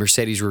the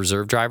Mercedes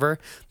reserve driver.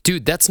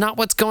 Dude, that's not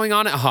what's going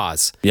on at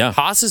Haas. Yeah.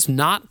 Haas is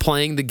not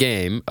playing the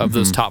game of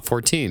those top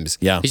 4 teams.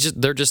 Yeah.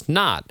 They're just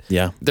not.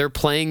 Yeah. They're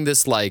playing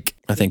this like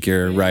I think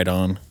you're right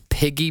on.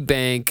 piggy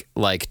bank,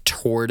 like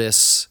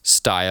tortoise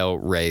style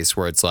race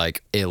where it's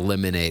like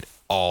eliminate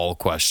all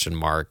question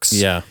marks.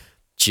 Yeah.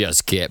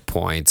 Just get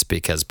points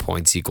because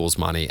points equals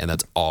money, and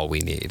that's all we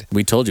need.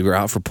 We told you we're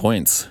out for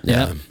points.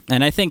 Yeah.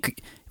 And I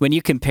think when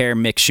you compare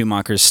Mick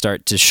Schumacher's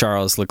start to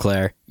Charles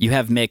Leclerc, you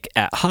have Mick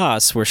at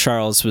Haas, where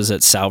Charles was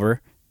at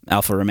Sauber,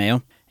 Alfa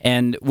Romeo.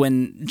 And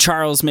when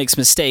Charles makes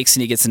mistakes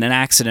and he gets in an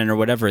accident or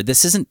whatever,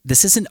 this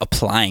isn't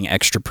applying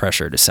extra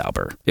pressure to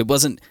Sauber. It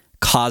wasn't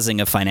causing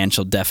a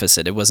financial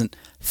deficit. It wasn't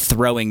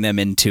throwing them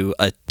into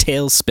a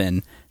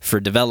tailspin for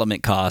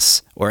development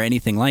costs or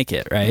anything like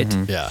it, right?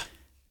 Yeah.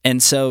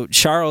 And so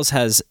Charles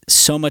has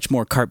so much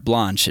more carte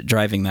blanche at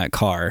driving that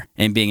car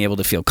and being able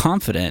to feel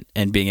confident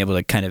and being able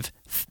to kind of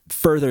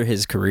further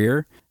his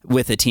career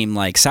with a team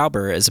like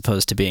Sauber as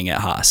opposed to being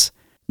at Haas.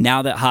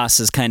 Now that Haas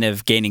is kind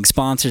of gaining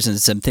sponsors and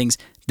some things,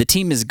 the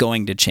team is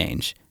going to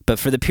change. But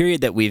for the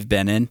period that we've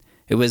been in,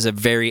 it was a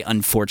very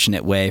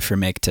unfortunate way for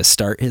Mick to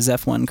start his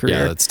F1 career.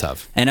 Yeah, that's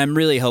tough. And I'm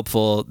really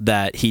hopeful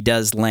that he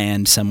does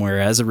land somewhere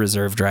as a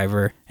reserve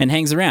driver and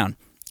hangs around,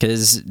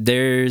 because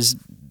there's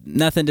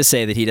nothing to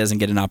say that he doesn't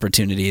get an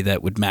opportunity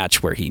that would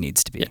match where he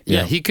needs to be.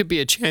 Yeah, he could be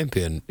a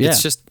champion. Yeah.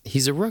 It's just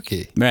he's a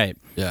rookie. Right.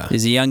 Yeah.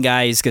 He's a young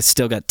guy.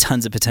 Still got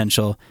tons of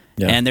potential.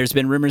 Yeah. And there's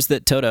been rumors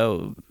that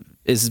Toto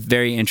is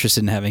very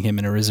interested in having him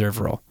in a reserve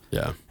role.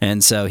 Yeah.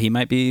 And so he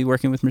might be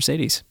working with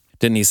Mercedes.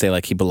 Didn't he say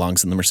like he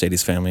belongs in the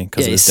Mercedes family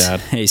because of his dad?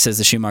 He says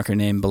the Schumacher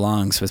name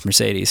belongs with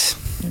Mercedes.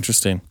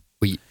 Interesting.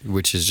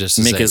 Which is just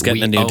to Mick say, is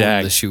getting we a new own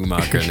dad. the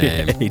Schumacher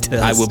name. He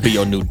does. I will be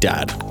your new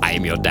dad. I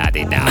am your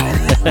daddy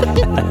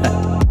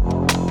now.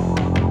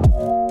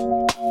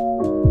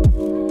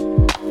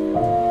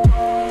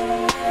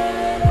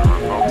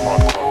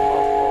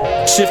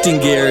 Shifting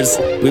gears,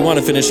 we want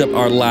to finish up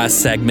our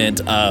last segment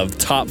of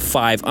top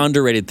 5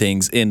 underrated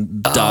things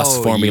in DAS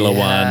Formula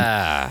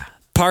One.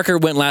 Parker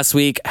went last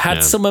week,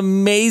 had some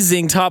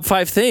amazing top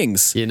 5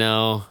 things. You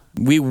know,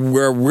 We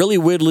were really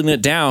whittling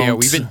it down. yeah,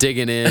 we've been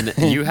digging in.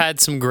 You had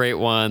some great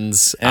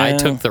ones. I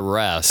took the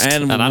rest.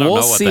 and I don't we'll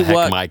know what see the heck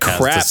what Mike has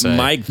crap to say.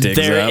 Mike digs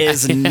There up.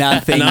 is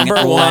nothing Number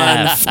 1,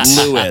 left.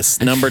 Lewis.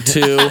 Number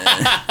 2,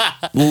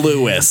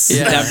 Lewis.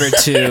 Number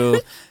 2,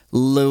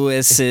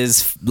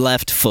 Lewis's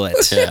left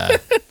foot. Yeah.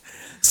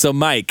 So,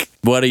 Mike,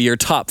 what are your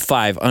top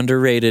 5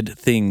 underrated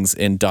things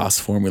in DAS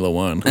Formula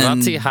One? What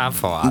do you have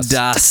for us?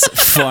 DAS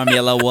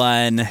Formula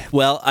One.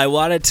 Well, I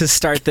wanted to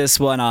start this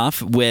one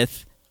off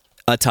with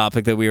a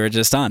topic that we were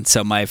just on.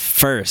 So my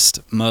first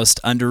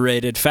most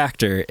underrated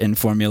factor in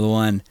Formula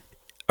One,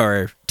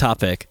 or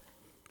topic,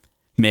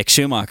 Mick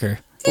Schumacher.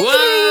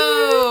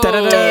 Whoa!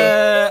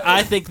 Da-da-da.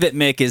 I think that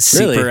Mick is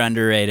super Really?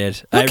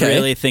 underrated. Okay. I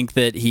really think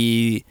that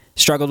he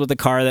struggled with a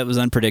car that was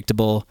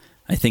unpredictable.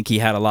 I think he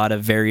had a lot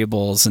of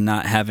variables and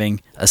not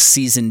having a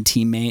seasoned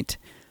teammate.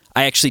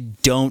 I actually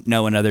don't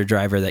know another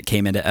driver that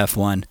came into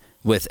F1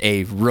 with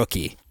a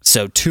rookie.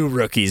 So 2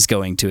 rookies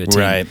going to a team.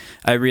 Right.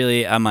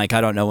 I'm like,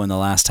 I don't know when the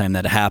last time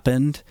that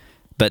happened,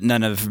 but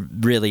none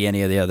of really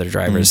any of the other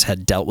drivers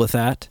had dealt with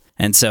that.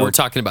 And so We're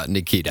talking about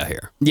Nikita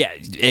here. yeah,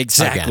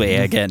 exactly.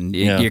 Again,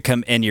 Yeah. your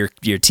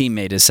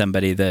teammate is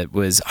somebody that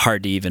was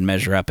hard to even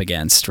measure up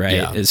against, right?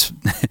 Yeah. Is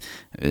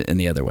in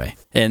the other way.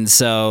 And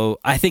so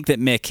I think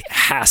that Mick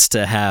has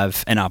to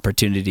have an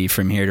opportunity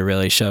from here to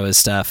really show his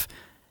stuff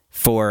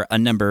for a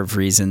number of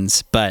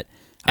reasons, but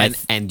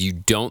And you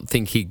don't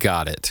think he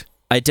got it.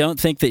 I don't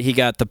think that he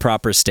got the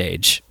proper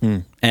stage.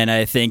 And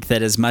I think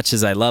that as much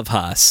as I love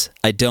Haas,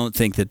 I don't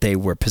think that they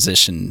were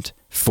positioned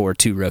for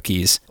 2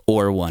 rookies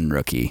or 1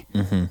 rookie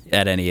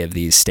at any of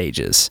these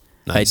stages.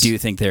 Nice. I do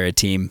think they're a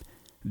team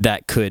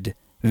that could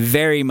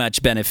very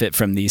much benefit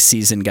from these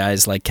seasoned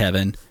guys like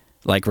Kevin,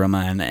 like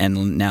Roman,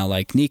 and now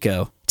like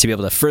Nico, to be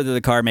able to further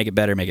the car, make it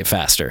better, make it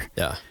faster.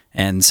 Yeah.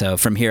 And so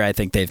from here, I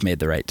think they've made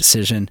the right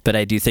decision. But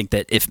I do think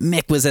that if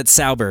Mick was at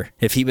Sauber,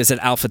 if he was at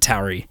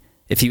AlphaTauri,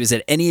 if he was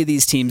at any of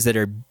these teams that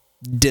are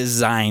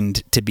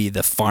designed to be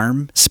the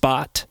farm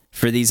spot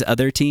for these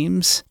other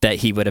teams, that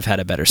he would have had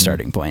a better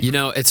starting point. You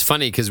know, it's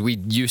funny because we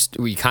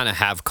kind of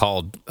have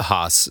called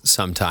Haas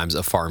sometimes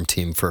a farm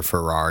team for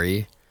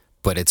Ferrari,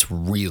 but it's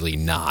really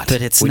not.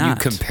 But it's when not.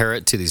 you compare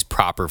it to these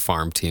proper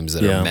farm teams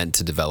that are meant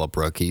to develop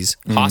rookies,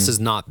 Haas is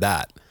not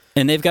that.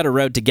 And they've got a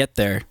road to get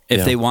there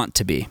if they want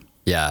to be.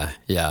 Yeah,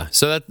 yeah.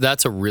 So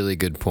that's a really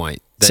good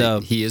point.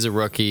 That he is a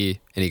rookie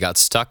and he got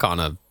stuck on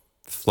a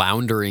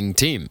floundering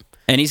team.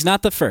 And he's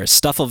not the first.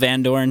 Stoffel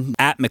Van Dorn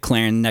at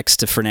McLaren next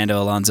to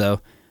Fernando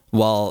Alonso,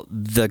 while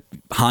the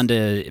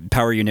Honda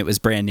power unit was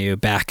brand new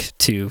back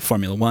to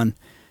Formula One,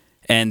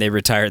 and they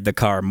retired the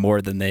car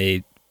more than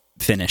they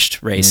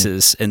finished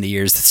races in the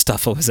years that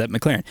Stoffel was at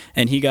McLaren,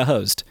 and he got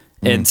hosed.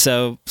 And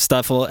so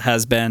Stoffel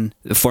has been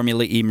the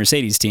Formula E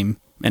Mercedes team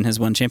and has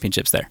won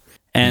championships there.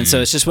 And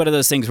so it's just one of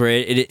those things where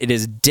it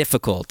is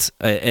difficult.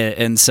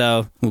 And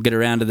so we'll get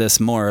around to this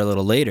more a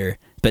little later.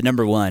 But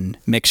number one,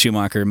 Mick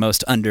Schumacher,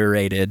 most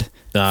underrated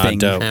thing.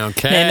 Dope.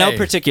 Okay. In no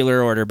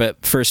particular order,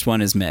 but first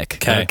one is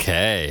Mick.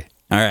 Okay.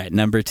 All right,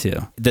 number two.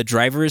 The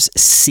driver's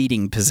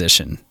seating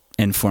position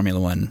in Formula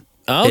One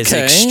is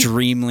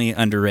extremely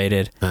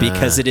underrated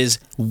because it is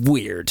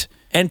weird.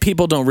 And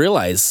people don't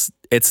realize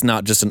it's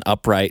not just an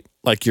upright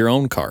like your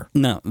own car.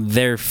 No,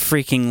 they're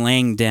freaking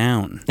laying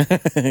down.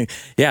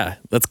 Yeah,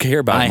 let's hear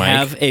about it, Mike. I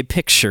have a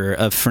picture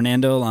of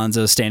Fernando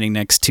Alonso standing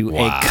next to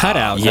a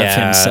cutout of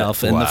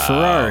himself in the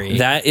Ferrari.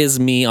 That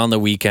is me on the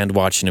weekend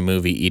watching a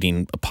movie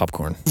eating a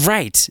popcorn.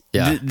 Right.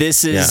 Yeah.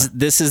 This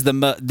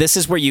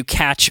is where you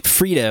catch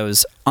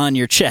Fritos on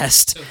your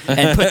chest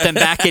and put them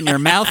back in your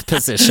mouth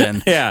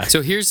position. Yeah.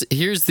 So here's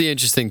the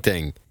interesting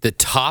thing. The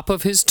top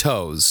of his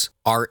toes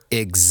are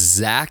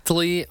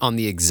exactly on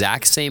the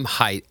exact same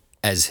height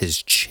as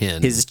his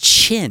chin. His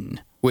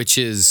chin. Which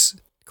is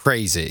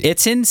crazy.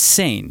 It's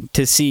insane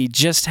to see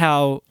just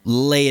how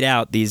laid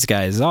out these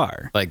guys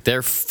are. Like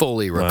they're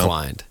fully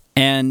reclined.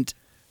 And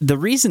the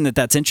reason that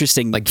that's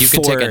interesting, Like you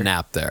could take a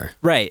nap there.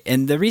 Right.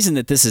 And the reason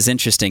that this is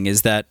interesting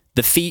is that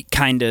the feet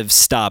kind of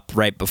stop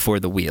right before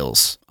the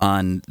wheels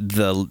on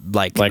the the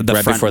right front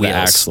before wheels. the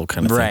axle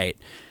kind of thing. Right.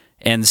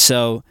 And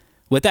so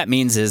what that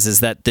means is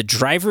that the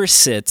driver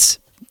sits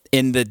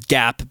in the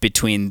gap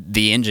between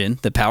the engine,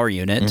 the power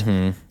unit,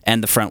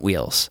 and the front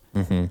wheels.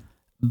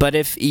 But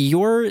if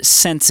you're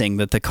sensing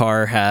that the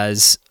car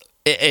has,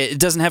 it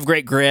doesn't have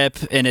great grip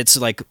and it's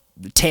like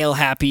tail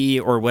happy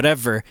or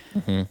whatever,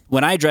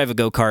 when I drive a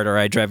go-kart or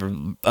I drive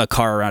a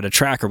car around a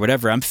track or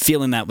whatever, I'm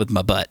feeling that with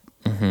my butt.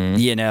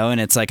 You know, and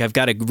it's like I've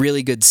got a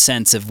really good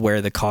sense of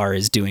where the car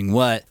is doing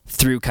what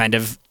through kind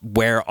of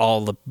where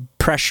all the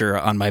pressure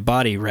on my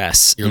body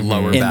rests Your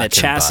lower in back the and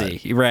chassis.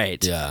 butt.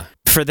 Right. Yeah.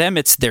 For them,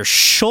 it's their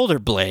shoulder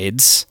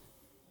blades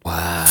for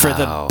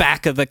the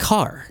back of the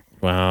car.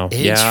 Wow.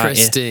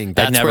 Interesting. I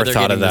That's never where they're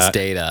thought getting of this that.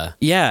 data.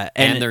 Yeah.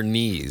 And their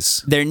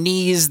knees. Their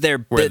knees,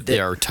 Where they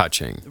are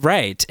touching.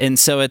 right. And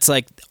so it's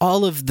like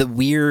all of the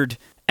weird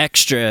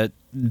extra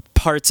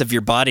parts of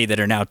your body that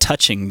are now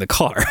touching the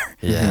car.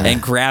 Yeah. And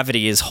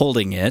gravity is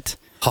holding it.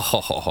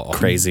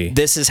 Crazy.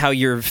 This is how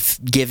you're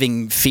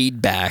giving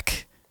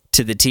feedback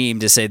to the team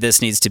to say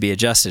this needs to be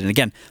adjusted. And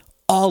again,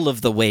 all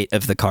of the weight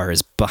of the car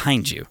is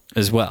behind you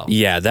as well.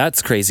 Yeah,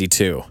 that's crazy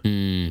too.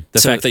 The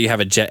fact that you have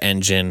a jet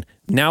engine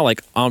now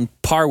like on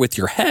par with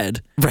your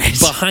head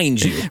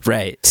behind you.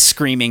 Right.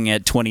 Screaming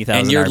at 20,000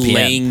 And you're RPM.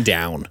 laying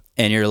down.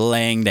 And you're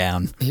laying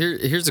down.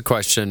 Here's a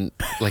question,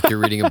 like you're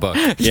reading a book.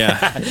 Yeah.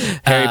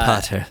 Harry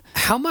Potter.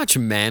 How much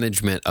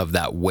management of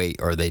that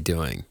weight are they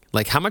doing?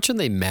 Like, how much are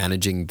they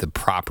managing the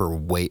proper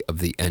weight of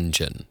the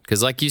engine?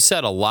 Because, like you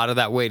said, a lot of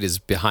that weight is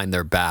behind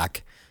their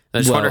back.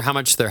 And I just wonder how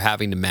much they're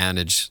having to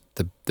manage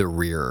the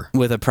rear.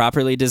 With a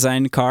properly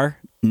designed car,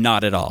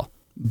 not at all.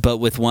 But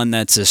with one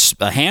that's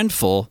a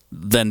handful,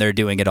 then they're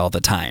doing it all the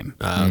time.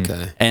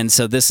 Okay. And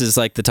so this is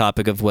like the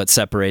topic of what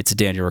separates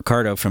Daniel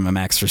Ricciardo from a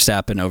Max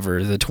Verstappen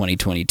over the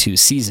 2022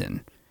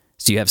 season.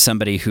 So you have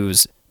somebody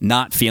who's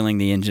not feeling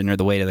the engine or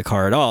the weight of the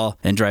car at all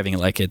and driving it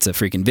like it's a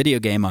freaking video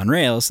game on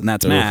rails, and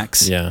that's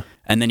Max. Yeah.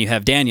 And then you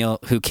have Daniel,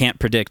 who can't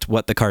predict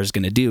what the car is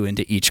going to do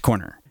into each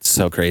corner.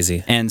 So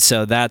crazy. And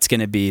so that's going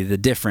to be the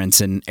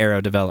difference in aero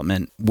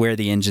development, where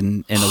the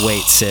engine and the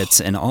weight sits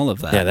and all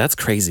of that. Yeah, that's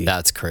crazy.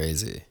 That's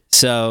crazy.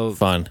 So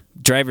Fun.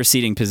 driver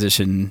seating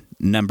position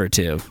number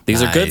 2.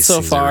 These are good Nice. so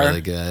These are far.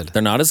 really good.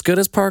 They're not as good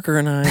as Parker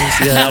and I.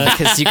 Yeah.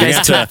 Because you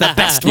guys took the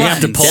best You ones.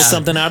 have to pull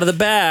something out of the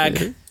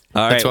bag.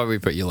 All That's right. why we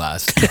put you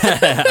last.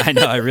 I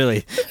know. I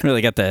really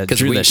got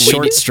the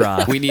short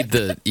straw. We need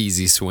the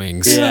easy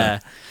swings. Yeah.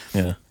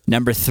 Yeah.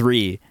 Number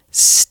 3,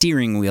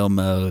 steering wheel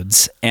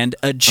modes and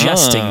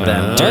adjusting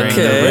them during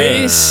the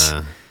okay. race.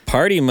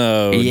 Party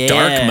mode, Yeah.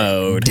 dark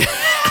mode.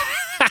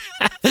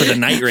 For the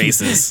night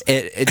races.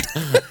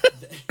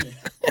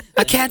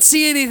 I can't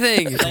see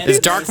anything. Is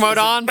dark mode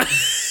on?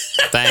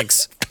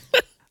 Thanks.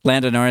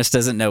 Lando Norris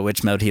doesn't know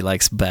which mode he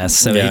likes best,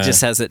 so Yeah. he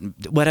just has it.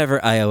 Whatever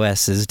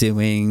iOS is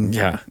doing,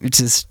 Yeah.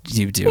 just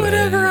you do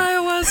Whatever it.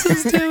 iOS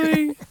is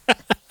doing.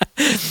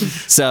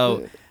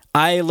 So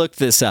I looked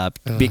this up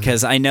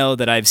because I know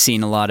that I've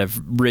seen a lot of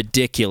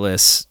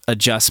ridiculous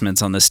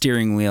adjustments on the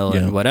steering wheel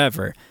and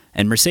whatever,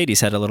 and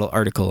Mercedes had a little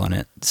article on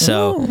it.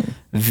 So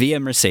via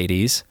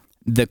Mercedes,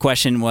 the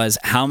question was,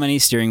 how many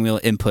steering wheel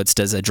inputs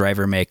does a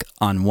driver make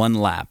on one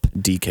lap?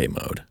 DK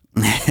mode.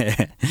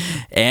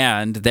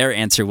 And their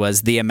answer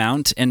was the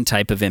amount and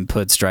type of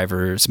inputs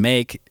drivers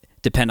make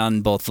depend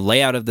on both the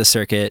layout of the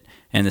circuit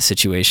and the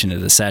situation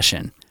of the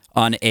session.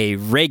 On a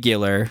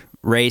regular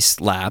race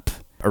lap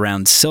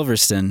around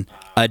Silverstone,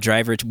 a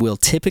driver will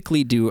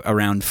typically do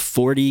around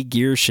 40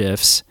 gear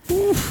shifts,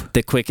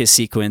 the quickest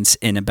sequence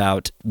in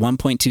about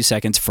 1.2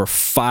 seconds for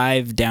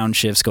 5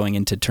 downshifts going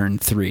into turn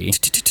 3.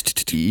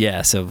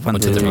 Yeah, so 1,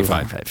 2, 3,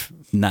 4, 5.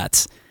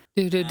 Nuts.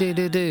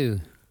 Do.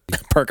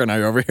 Parker and I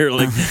are over here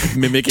like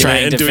mimicking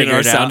Trying it to and doing figure our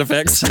it sound out.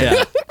 effects.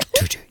 Yeah.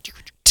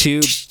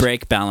 2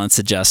 brake balance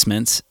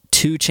adjustments,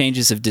 2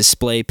 changes of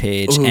display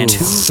page, and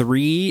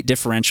 3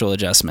 differential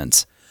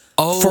adjustments.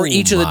 For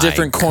each of the my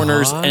different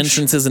corners, gosh.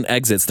 entrances, and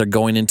exits, they're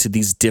going into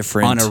these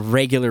different... On a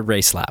regular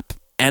race lap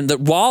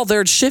while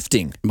they're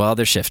shifting. while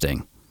they're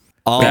shifting.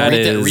 All That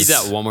Read is-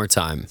 that one more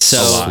time.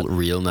 So-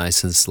 real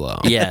nice and slow.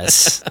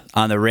 Yes.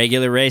 On the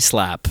regular race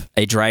lap,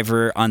 a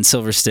driver on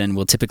Silverstone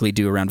will typically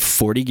do around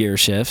 40 gear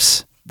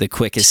shifts. The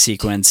quickest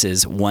sequence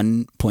is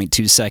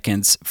 1.2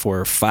 seconds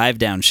for 5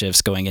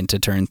 downshifts going into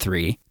turn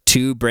 3,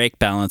 2 brake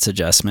balance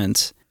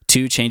adjustments,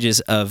 2 changes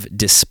of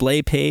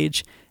display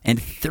page,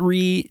 and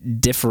 3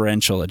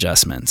 differential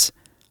adjustments.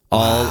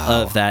 All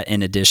of that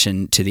in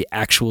addition to the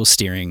actual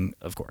steering,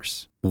 of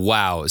course.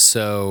 Wow.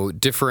 So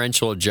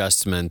differential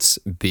adjustments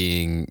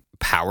being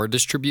power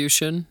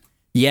distribution.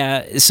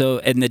 Yeah, so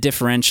and the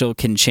differential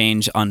can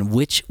change on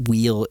which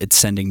wheel it's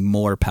sending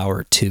more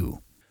power to.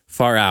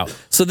 Far out.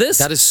 So this...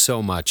 That is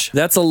so much.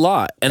 That's a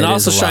lot. And It it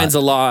also is a lot. shines a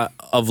lot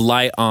of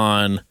light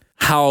on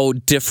how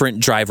different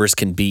drivers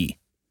can be.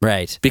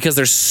 Right. Because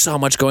there's so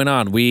much going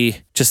on.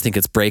 We just think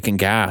it's brake and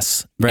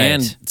gas. Right.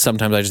 And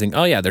sometimes I just think,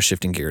 oh yeah, they're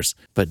shifting gears.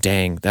 But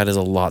dang, that is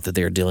a lot that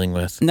they're dealing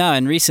with. No,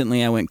 and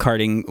recently I went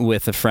karting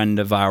with a friend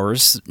of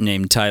ours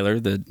named Tyler.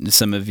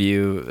 Some of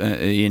you,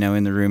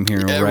 in the room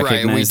here will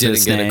recognize Right. We didn't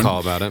this get name. a call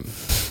about it.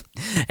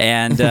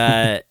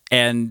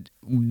 And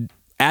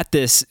at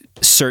this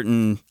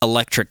certain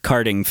electric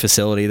karting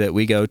facility that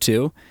we go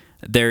to,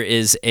 there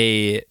is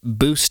a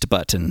boost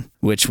button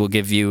which will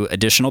give you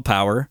additional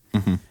power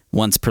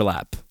once per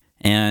lap.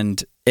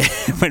 And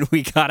when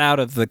we got out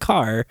of the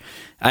car,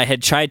 I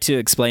had tried to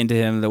explain to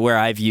him that where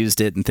I've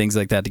used it and things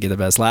like that to get the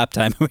best lap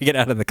time. We get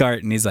out of the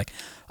cart and he's like,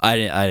 I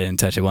didn't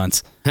touch it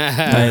once.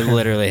 I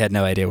literally had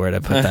no idea where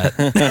to put that.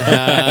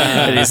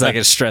 And he's like,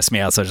 it stressed me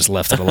out, so I just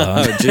left it alone.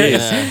 Oh,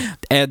 jeez.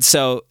 And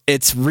so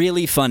it's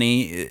really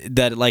funny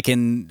that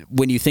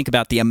when you think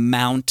about the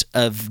amount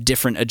of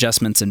different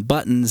adjustments and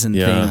buttons and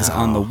things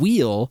on the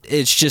wheel,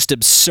 it's just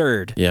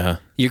absurd. Yeah.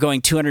 You're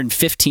going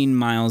 215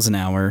 miles an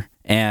hour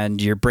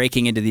and you're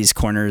braking into these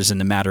corners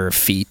in a matter of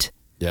feet.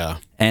 Yeah.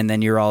 And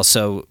then you're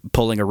also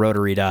pulling a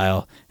rotary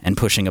dial and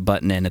pushing a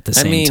button in at the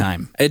same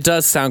time. It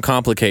does sound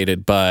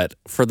complicated, but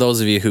for those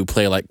of you who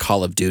play like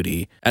Call of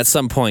Duty, at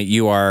some point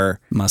you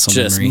are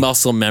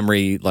muscle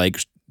memory, like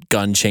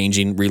gun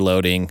changing,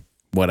 reloading,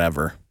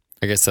 whatever.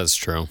 I guess that's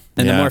true.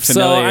 And the more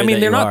familiar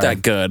they're not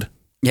that good.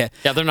 Yeah.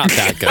 Yeah, they're not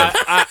that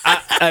good.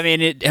 I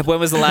mean, when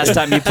was the last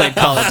time you played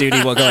Call of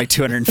Duty while going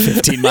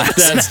 215 miles?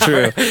 That's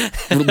true.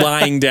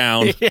 Lying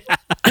down.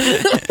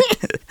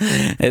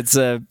 It's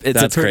a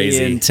That's pretty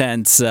crazy.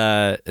 intense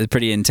amount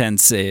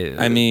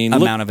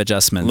of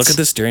adjustments. Look at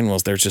the steering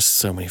wheels. There's just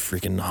so many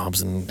freaking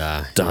knobs and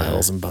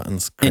dials and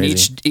buttons.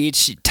 Crazy. And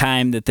each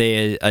time that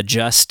they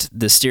adjust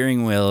the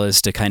steering wheel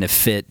is to kind of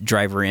fit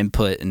driver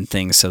input and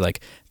things. So like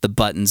the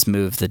buttons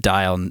move, the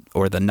dial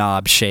or the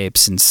knob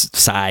shapes and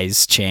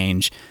size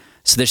change.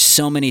 So there's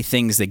so many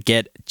things that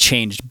get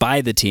changed by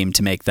the team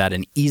to make that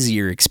an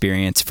easier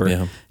experience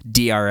for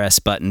DRS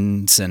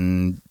buttons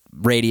and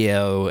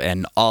radio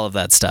and all of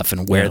that stuff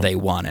and where they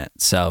want it.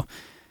 So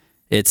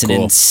it's an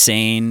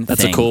insane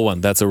That's thing. a cool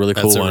one. That's a really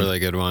cool That's a one. really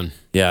good one.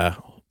 Yeah.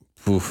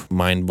 Oof,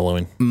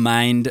 mind-blowing.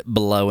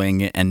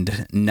 Mind-blowing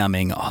and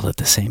numbing all at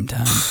the same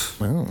time.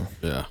 Oh.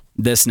 Yeah.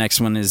 This next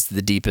one is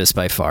the deepest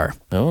by far.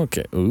 Oh,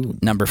 okay. Ooh.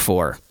 Number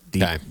 4,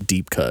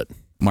 Deep cut.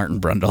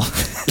 Martin Brundle.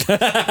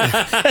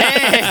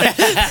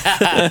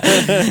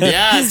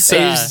 Yes.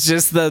 He's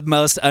just the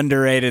most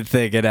underrated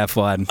thing in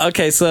F1.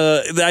 Okay,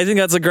 so I think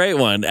that's a great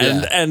one.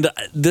 And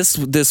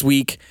this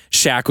week,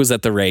 Shaq was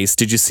at the race.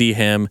 Did you see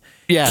him?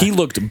 Yeah. He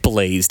looked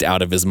blazed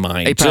out of his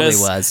mind. He probably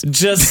was.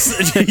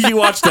 Just you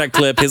watch that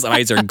clip, his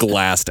eyes are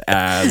glassed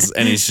as,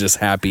 and he's just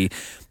happy.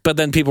 But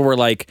then people were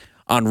like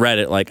on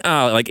Reddit,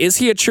 like, is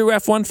he a true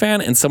F1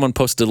 fan? And someone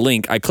posted a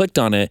link. I clicked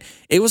on it.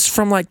 It was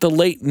from like the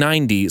late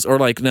 90s or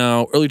early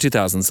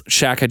 2000s.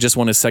 Shaq had just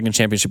won his second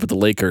championship with the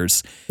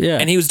Lakers. Yeah.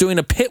 And he was doing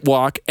a pit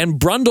walk, and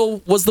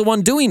Brundle was the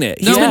one doing it.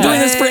 He's been doing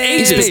this for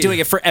ages. He's been doing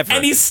it forever.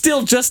 And he's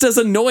still just as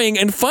annoying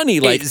and funny.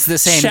 Like, He's the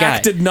same Shaq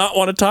guy. did not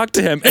want to talk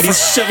to him, and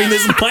he's shoving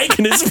his mic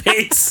in his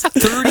face.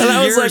 30 And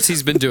I was years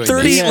he's been doing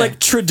 30 this. like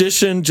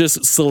tradition,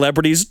 just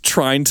celebrities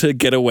trying to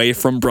get away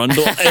from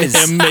Brundle and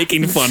him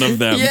making fun of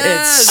them.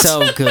 Yeah. It's so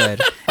so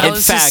good. In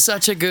this fact, is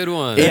such a good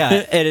one. yeah,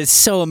 it is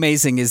so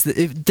amazing. Is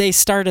that they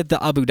started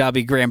the Abu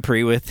Dhabi Grand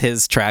Prix with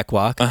his track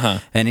walk,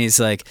 and he's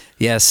like,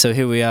 "Yes, so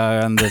here we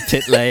are on the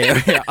pit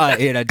lane,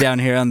 down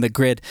here on the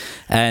grid,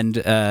 and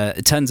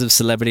tons of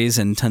celebrities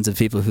and tons of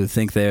people who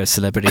think they're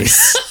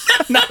celebrities."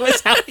 That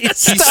was how he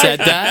started. He said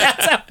that?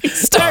 That's how he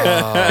started.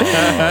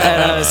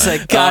 And I was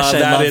like, "Gosh, I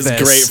that love is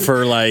this. great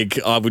for like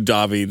Abu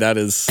Dhabi. That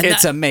is.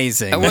 It's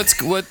amazing." And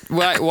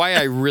why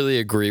I really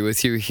agree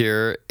with you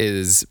here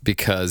is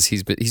because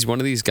he's one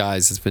of these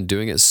guys that's been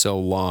doing it so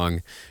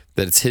long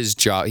that it's his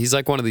job. He's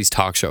like one of these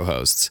talk show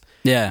hosts.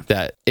 Yeah.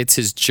 That it's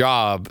his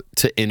job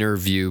to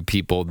interview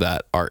people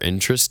that are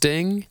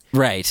interesting.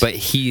 Right. But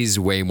he's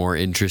way more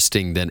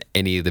interesting than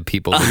any of the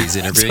people that he's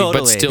interviewing.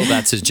 Totally. But still,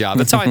 that's his job.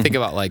 That's how I think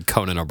about like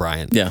Conan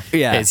O'Brien. Yeah.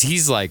 Yeah. Is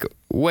he's like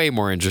way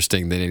more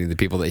interesting than any of the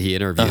people that he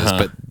interviews.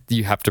 But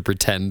you have to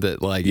pretend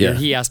that like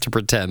he has to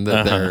pretend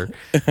that they're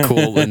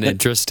cool and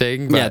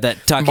interesting. But yeah,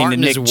 that talking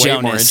Martin to is Nick way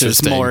Jonas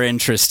is more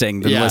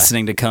interesting than Yeah.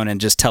 listening to Conan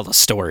just tell a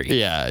story.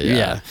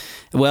 Yeah.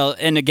 Well,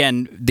 and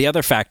again, the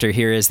other factor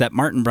here is that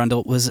Martin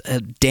Brundle was a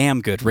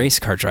damn good race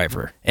car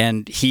driver.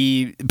 And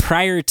he,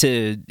 prior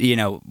to,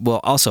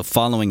 also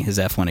following his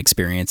F1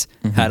 experience,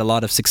 had a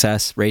lot of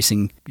success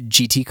racing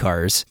GT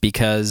cars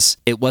because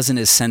it wasn't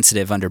as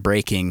sensitive under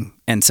braking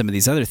and some of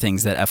these other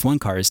things that F1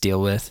 cars deal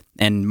with.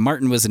 And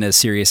Martin was in a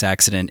serious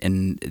accident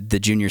in the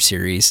junior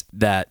series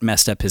that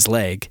messed up his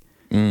leg.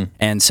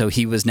 And so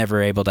he was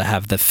never able to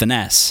have the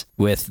finesse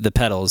with the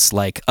pedals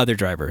like other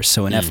drivers.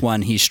 So in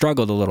F1, he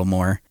struggled a little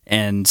more.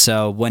 And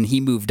so when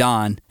he moved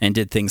on and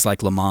did things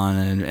like Le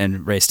Mans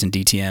and raced in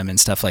DTM and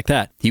stuff like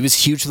that, he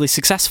was hugely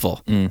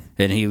successful. And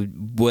he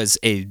was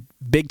a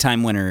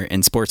big-time winner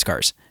in sports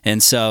cars.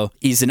 And so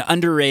he's an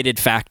underrated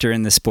factor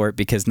in the sport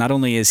because not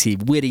only is he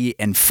witty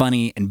and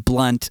funny and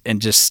blunt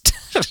and just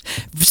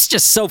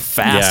so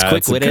fast,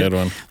 quick-witted. That's a good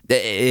one.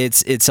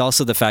 It's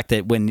also the fact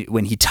that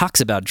when he talks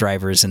about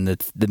drivers and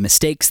the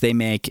mistakes they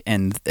make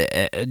and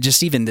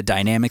just even the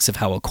dynamics of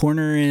how a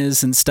corner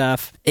is and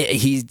stuff,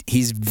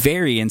 he's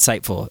very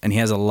insightful and he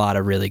has a lot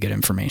of really good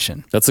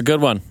information. That's a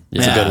good one.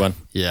 That's a good one.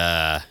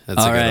 Yeah,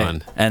 that's All a good right.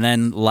 one. And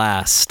then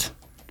last.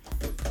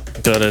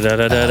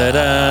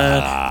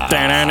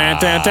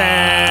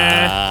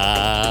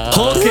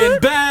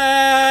 Hulkenberg!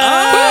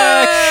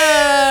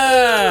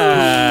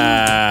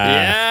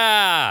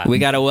 Yeah. We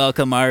got to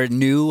welcome our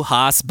new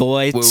Haas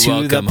boy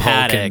to the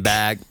paddock.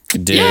 Back.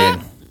 Dude.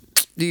 Yeah.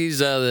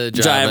 These other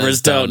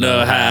Drivers don't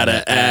know how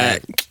to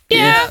act.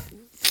 Yeah.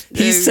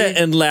 He's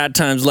setting lap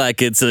times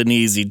like it's an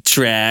easy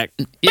track.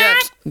 Yeah.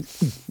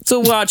 So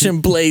watch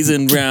him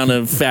blazing round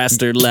a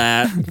faster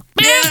lap.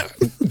 Yeah.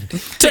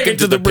 Take it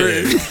to the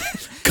bridge.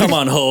 Come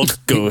on, Hulk.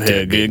 Go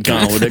ahead, get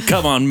gone with it.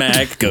 Come on,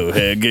 Mac. Go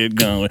ahead, get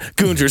gone with it.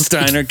 Gunther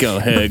Steiner. Go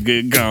ahead,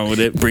 get gone with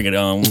it. Bring it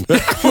on.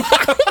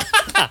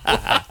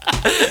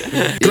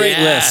 Great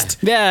list.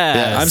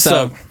 Yeah. I'm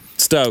so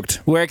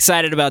stoked. We're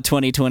excited about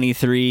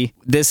 2023.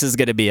 This is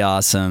going to be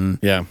awesome.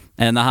 Yeah.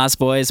 And the Haas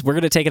boys, we're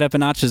going to take it up a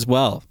notch as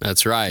well.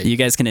 That's right. You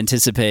guys can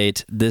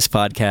anticipate this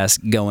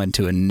podcast going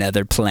to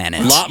another planet.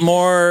 A lot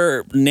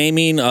more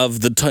naming of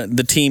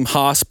the team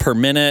Haas per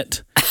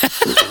minute.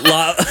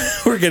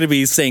 We're going to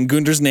be saying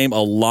Gunter's name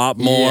a lot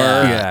more.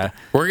 Yeah.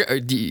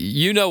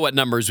 You know what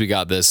numbers we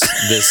got this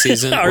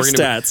season. Our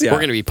stats, yeah. We're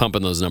going to be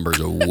pumping those numbers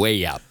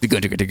way up.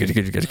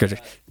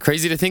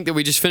 Crazy to think that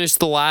we just finished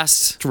the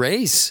last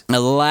race. The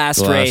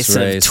last race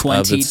of its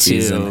 22.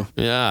 season.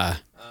 Yeah.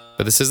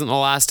 But this isn't the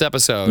last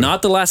episode.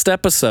 Not the last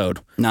episode.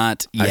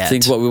 Not yet. I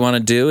think what we want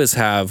to do is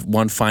have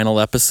one final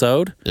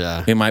episode.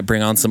 Yeah. We might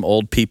bring on some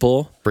old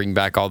people. Bring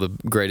back all the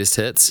greatest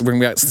hits.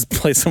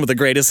 Play some of the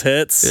greatest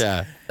hits.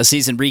 Yeah. A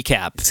season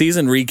recap.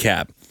 Season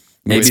recap.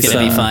 It's going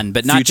to be some fun.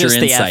 But not future just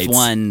the insights.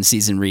 F1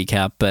 season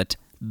recap, but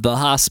the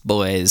Haas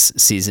boys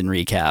season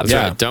recap. That's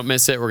right. Don't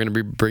miss it. We're going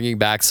to be bringing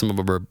back some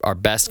of our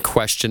best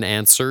question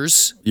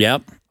answers.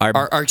 Yep.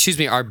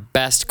 Our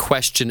best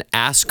question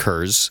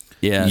askers.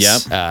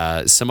 Yes.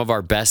 Yep. Some of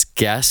our best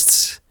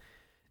guests.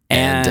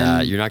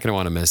 And you're not going to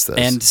want to miss this.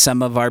 And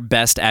some of our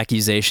best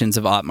accusations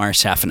of Otmar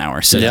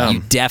Schaffenauer. So Yeah.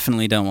 you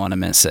definitely don't want to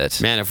miss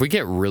it. Man, if we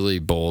get really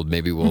bold,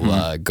 maybe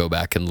we'll go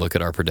back and look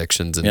at our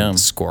predictions and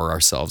score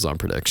ourselves on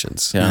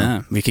predictions.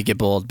 Yeah. We could get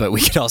bold, but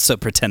we could also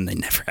pretend they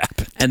never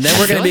happened. And then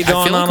we're going to be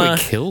going on we a...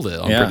 killed it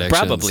on Yeah. predictions.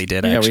 Probably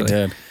did, Yeah, actually. we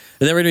did.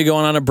 And then we're going to be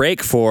going on a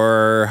break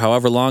for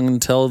however long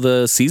until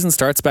the season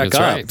starts back That's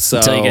up. right. So,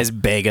 Until you guys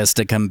beg us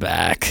to come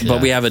back.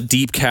 but we have a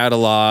deep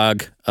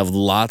catalog of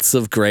lots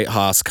of great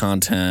Haas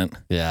content.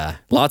 Yeah.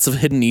 Lots of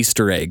hidden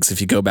Easter eggs if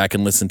you go back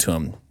and listen to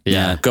them.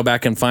 Yeah. Go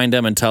back and find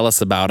them and tell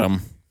us about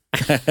them.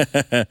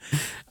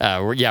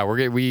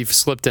 We've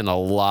slipped in a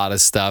lot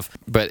of stuff,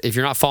 but if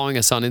you're not following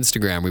us on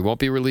Instagram, we won't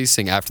be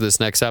releasing after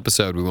this next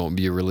episode. We won't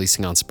be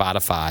releasing on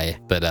Spotify,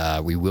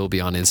 but we will be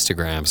on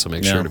Instagram. So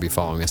make sure to be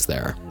following us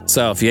there.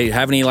 So if you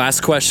have any last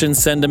questions,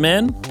 send them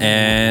in,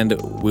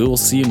 and we will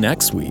see you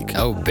next week.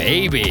 Oh,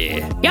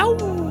 baby. Yo!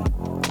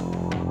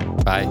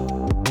 Bye.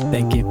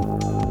 Thank you.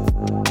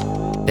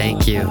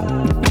 Thank you.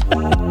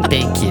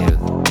 Thank you.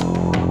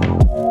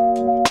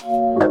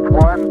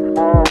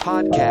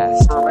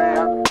 Podcast.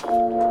 Man,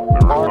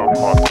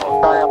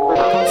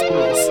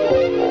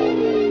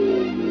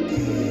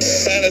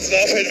 it's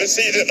not fit to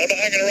see it. I'm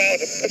hanging around.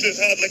 Push as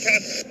hard as I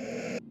can.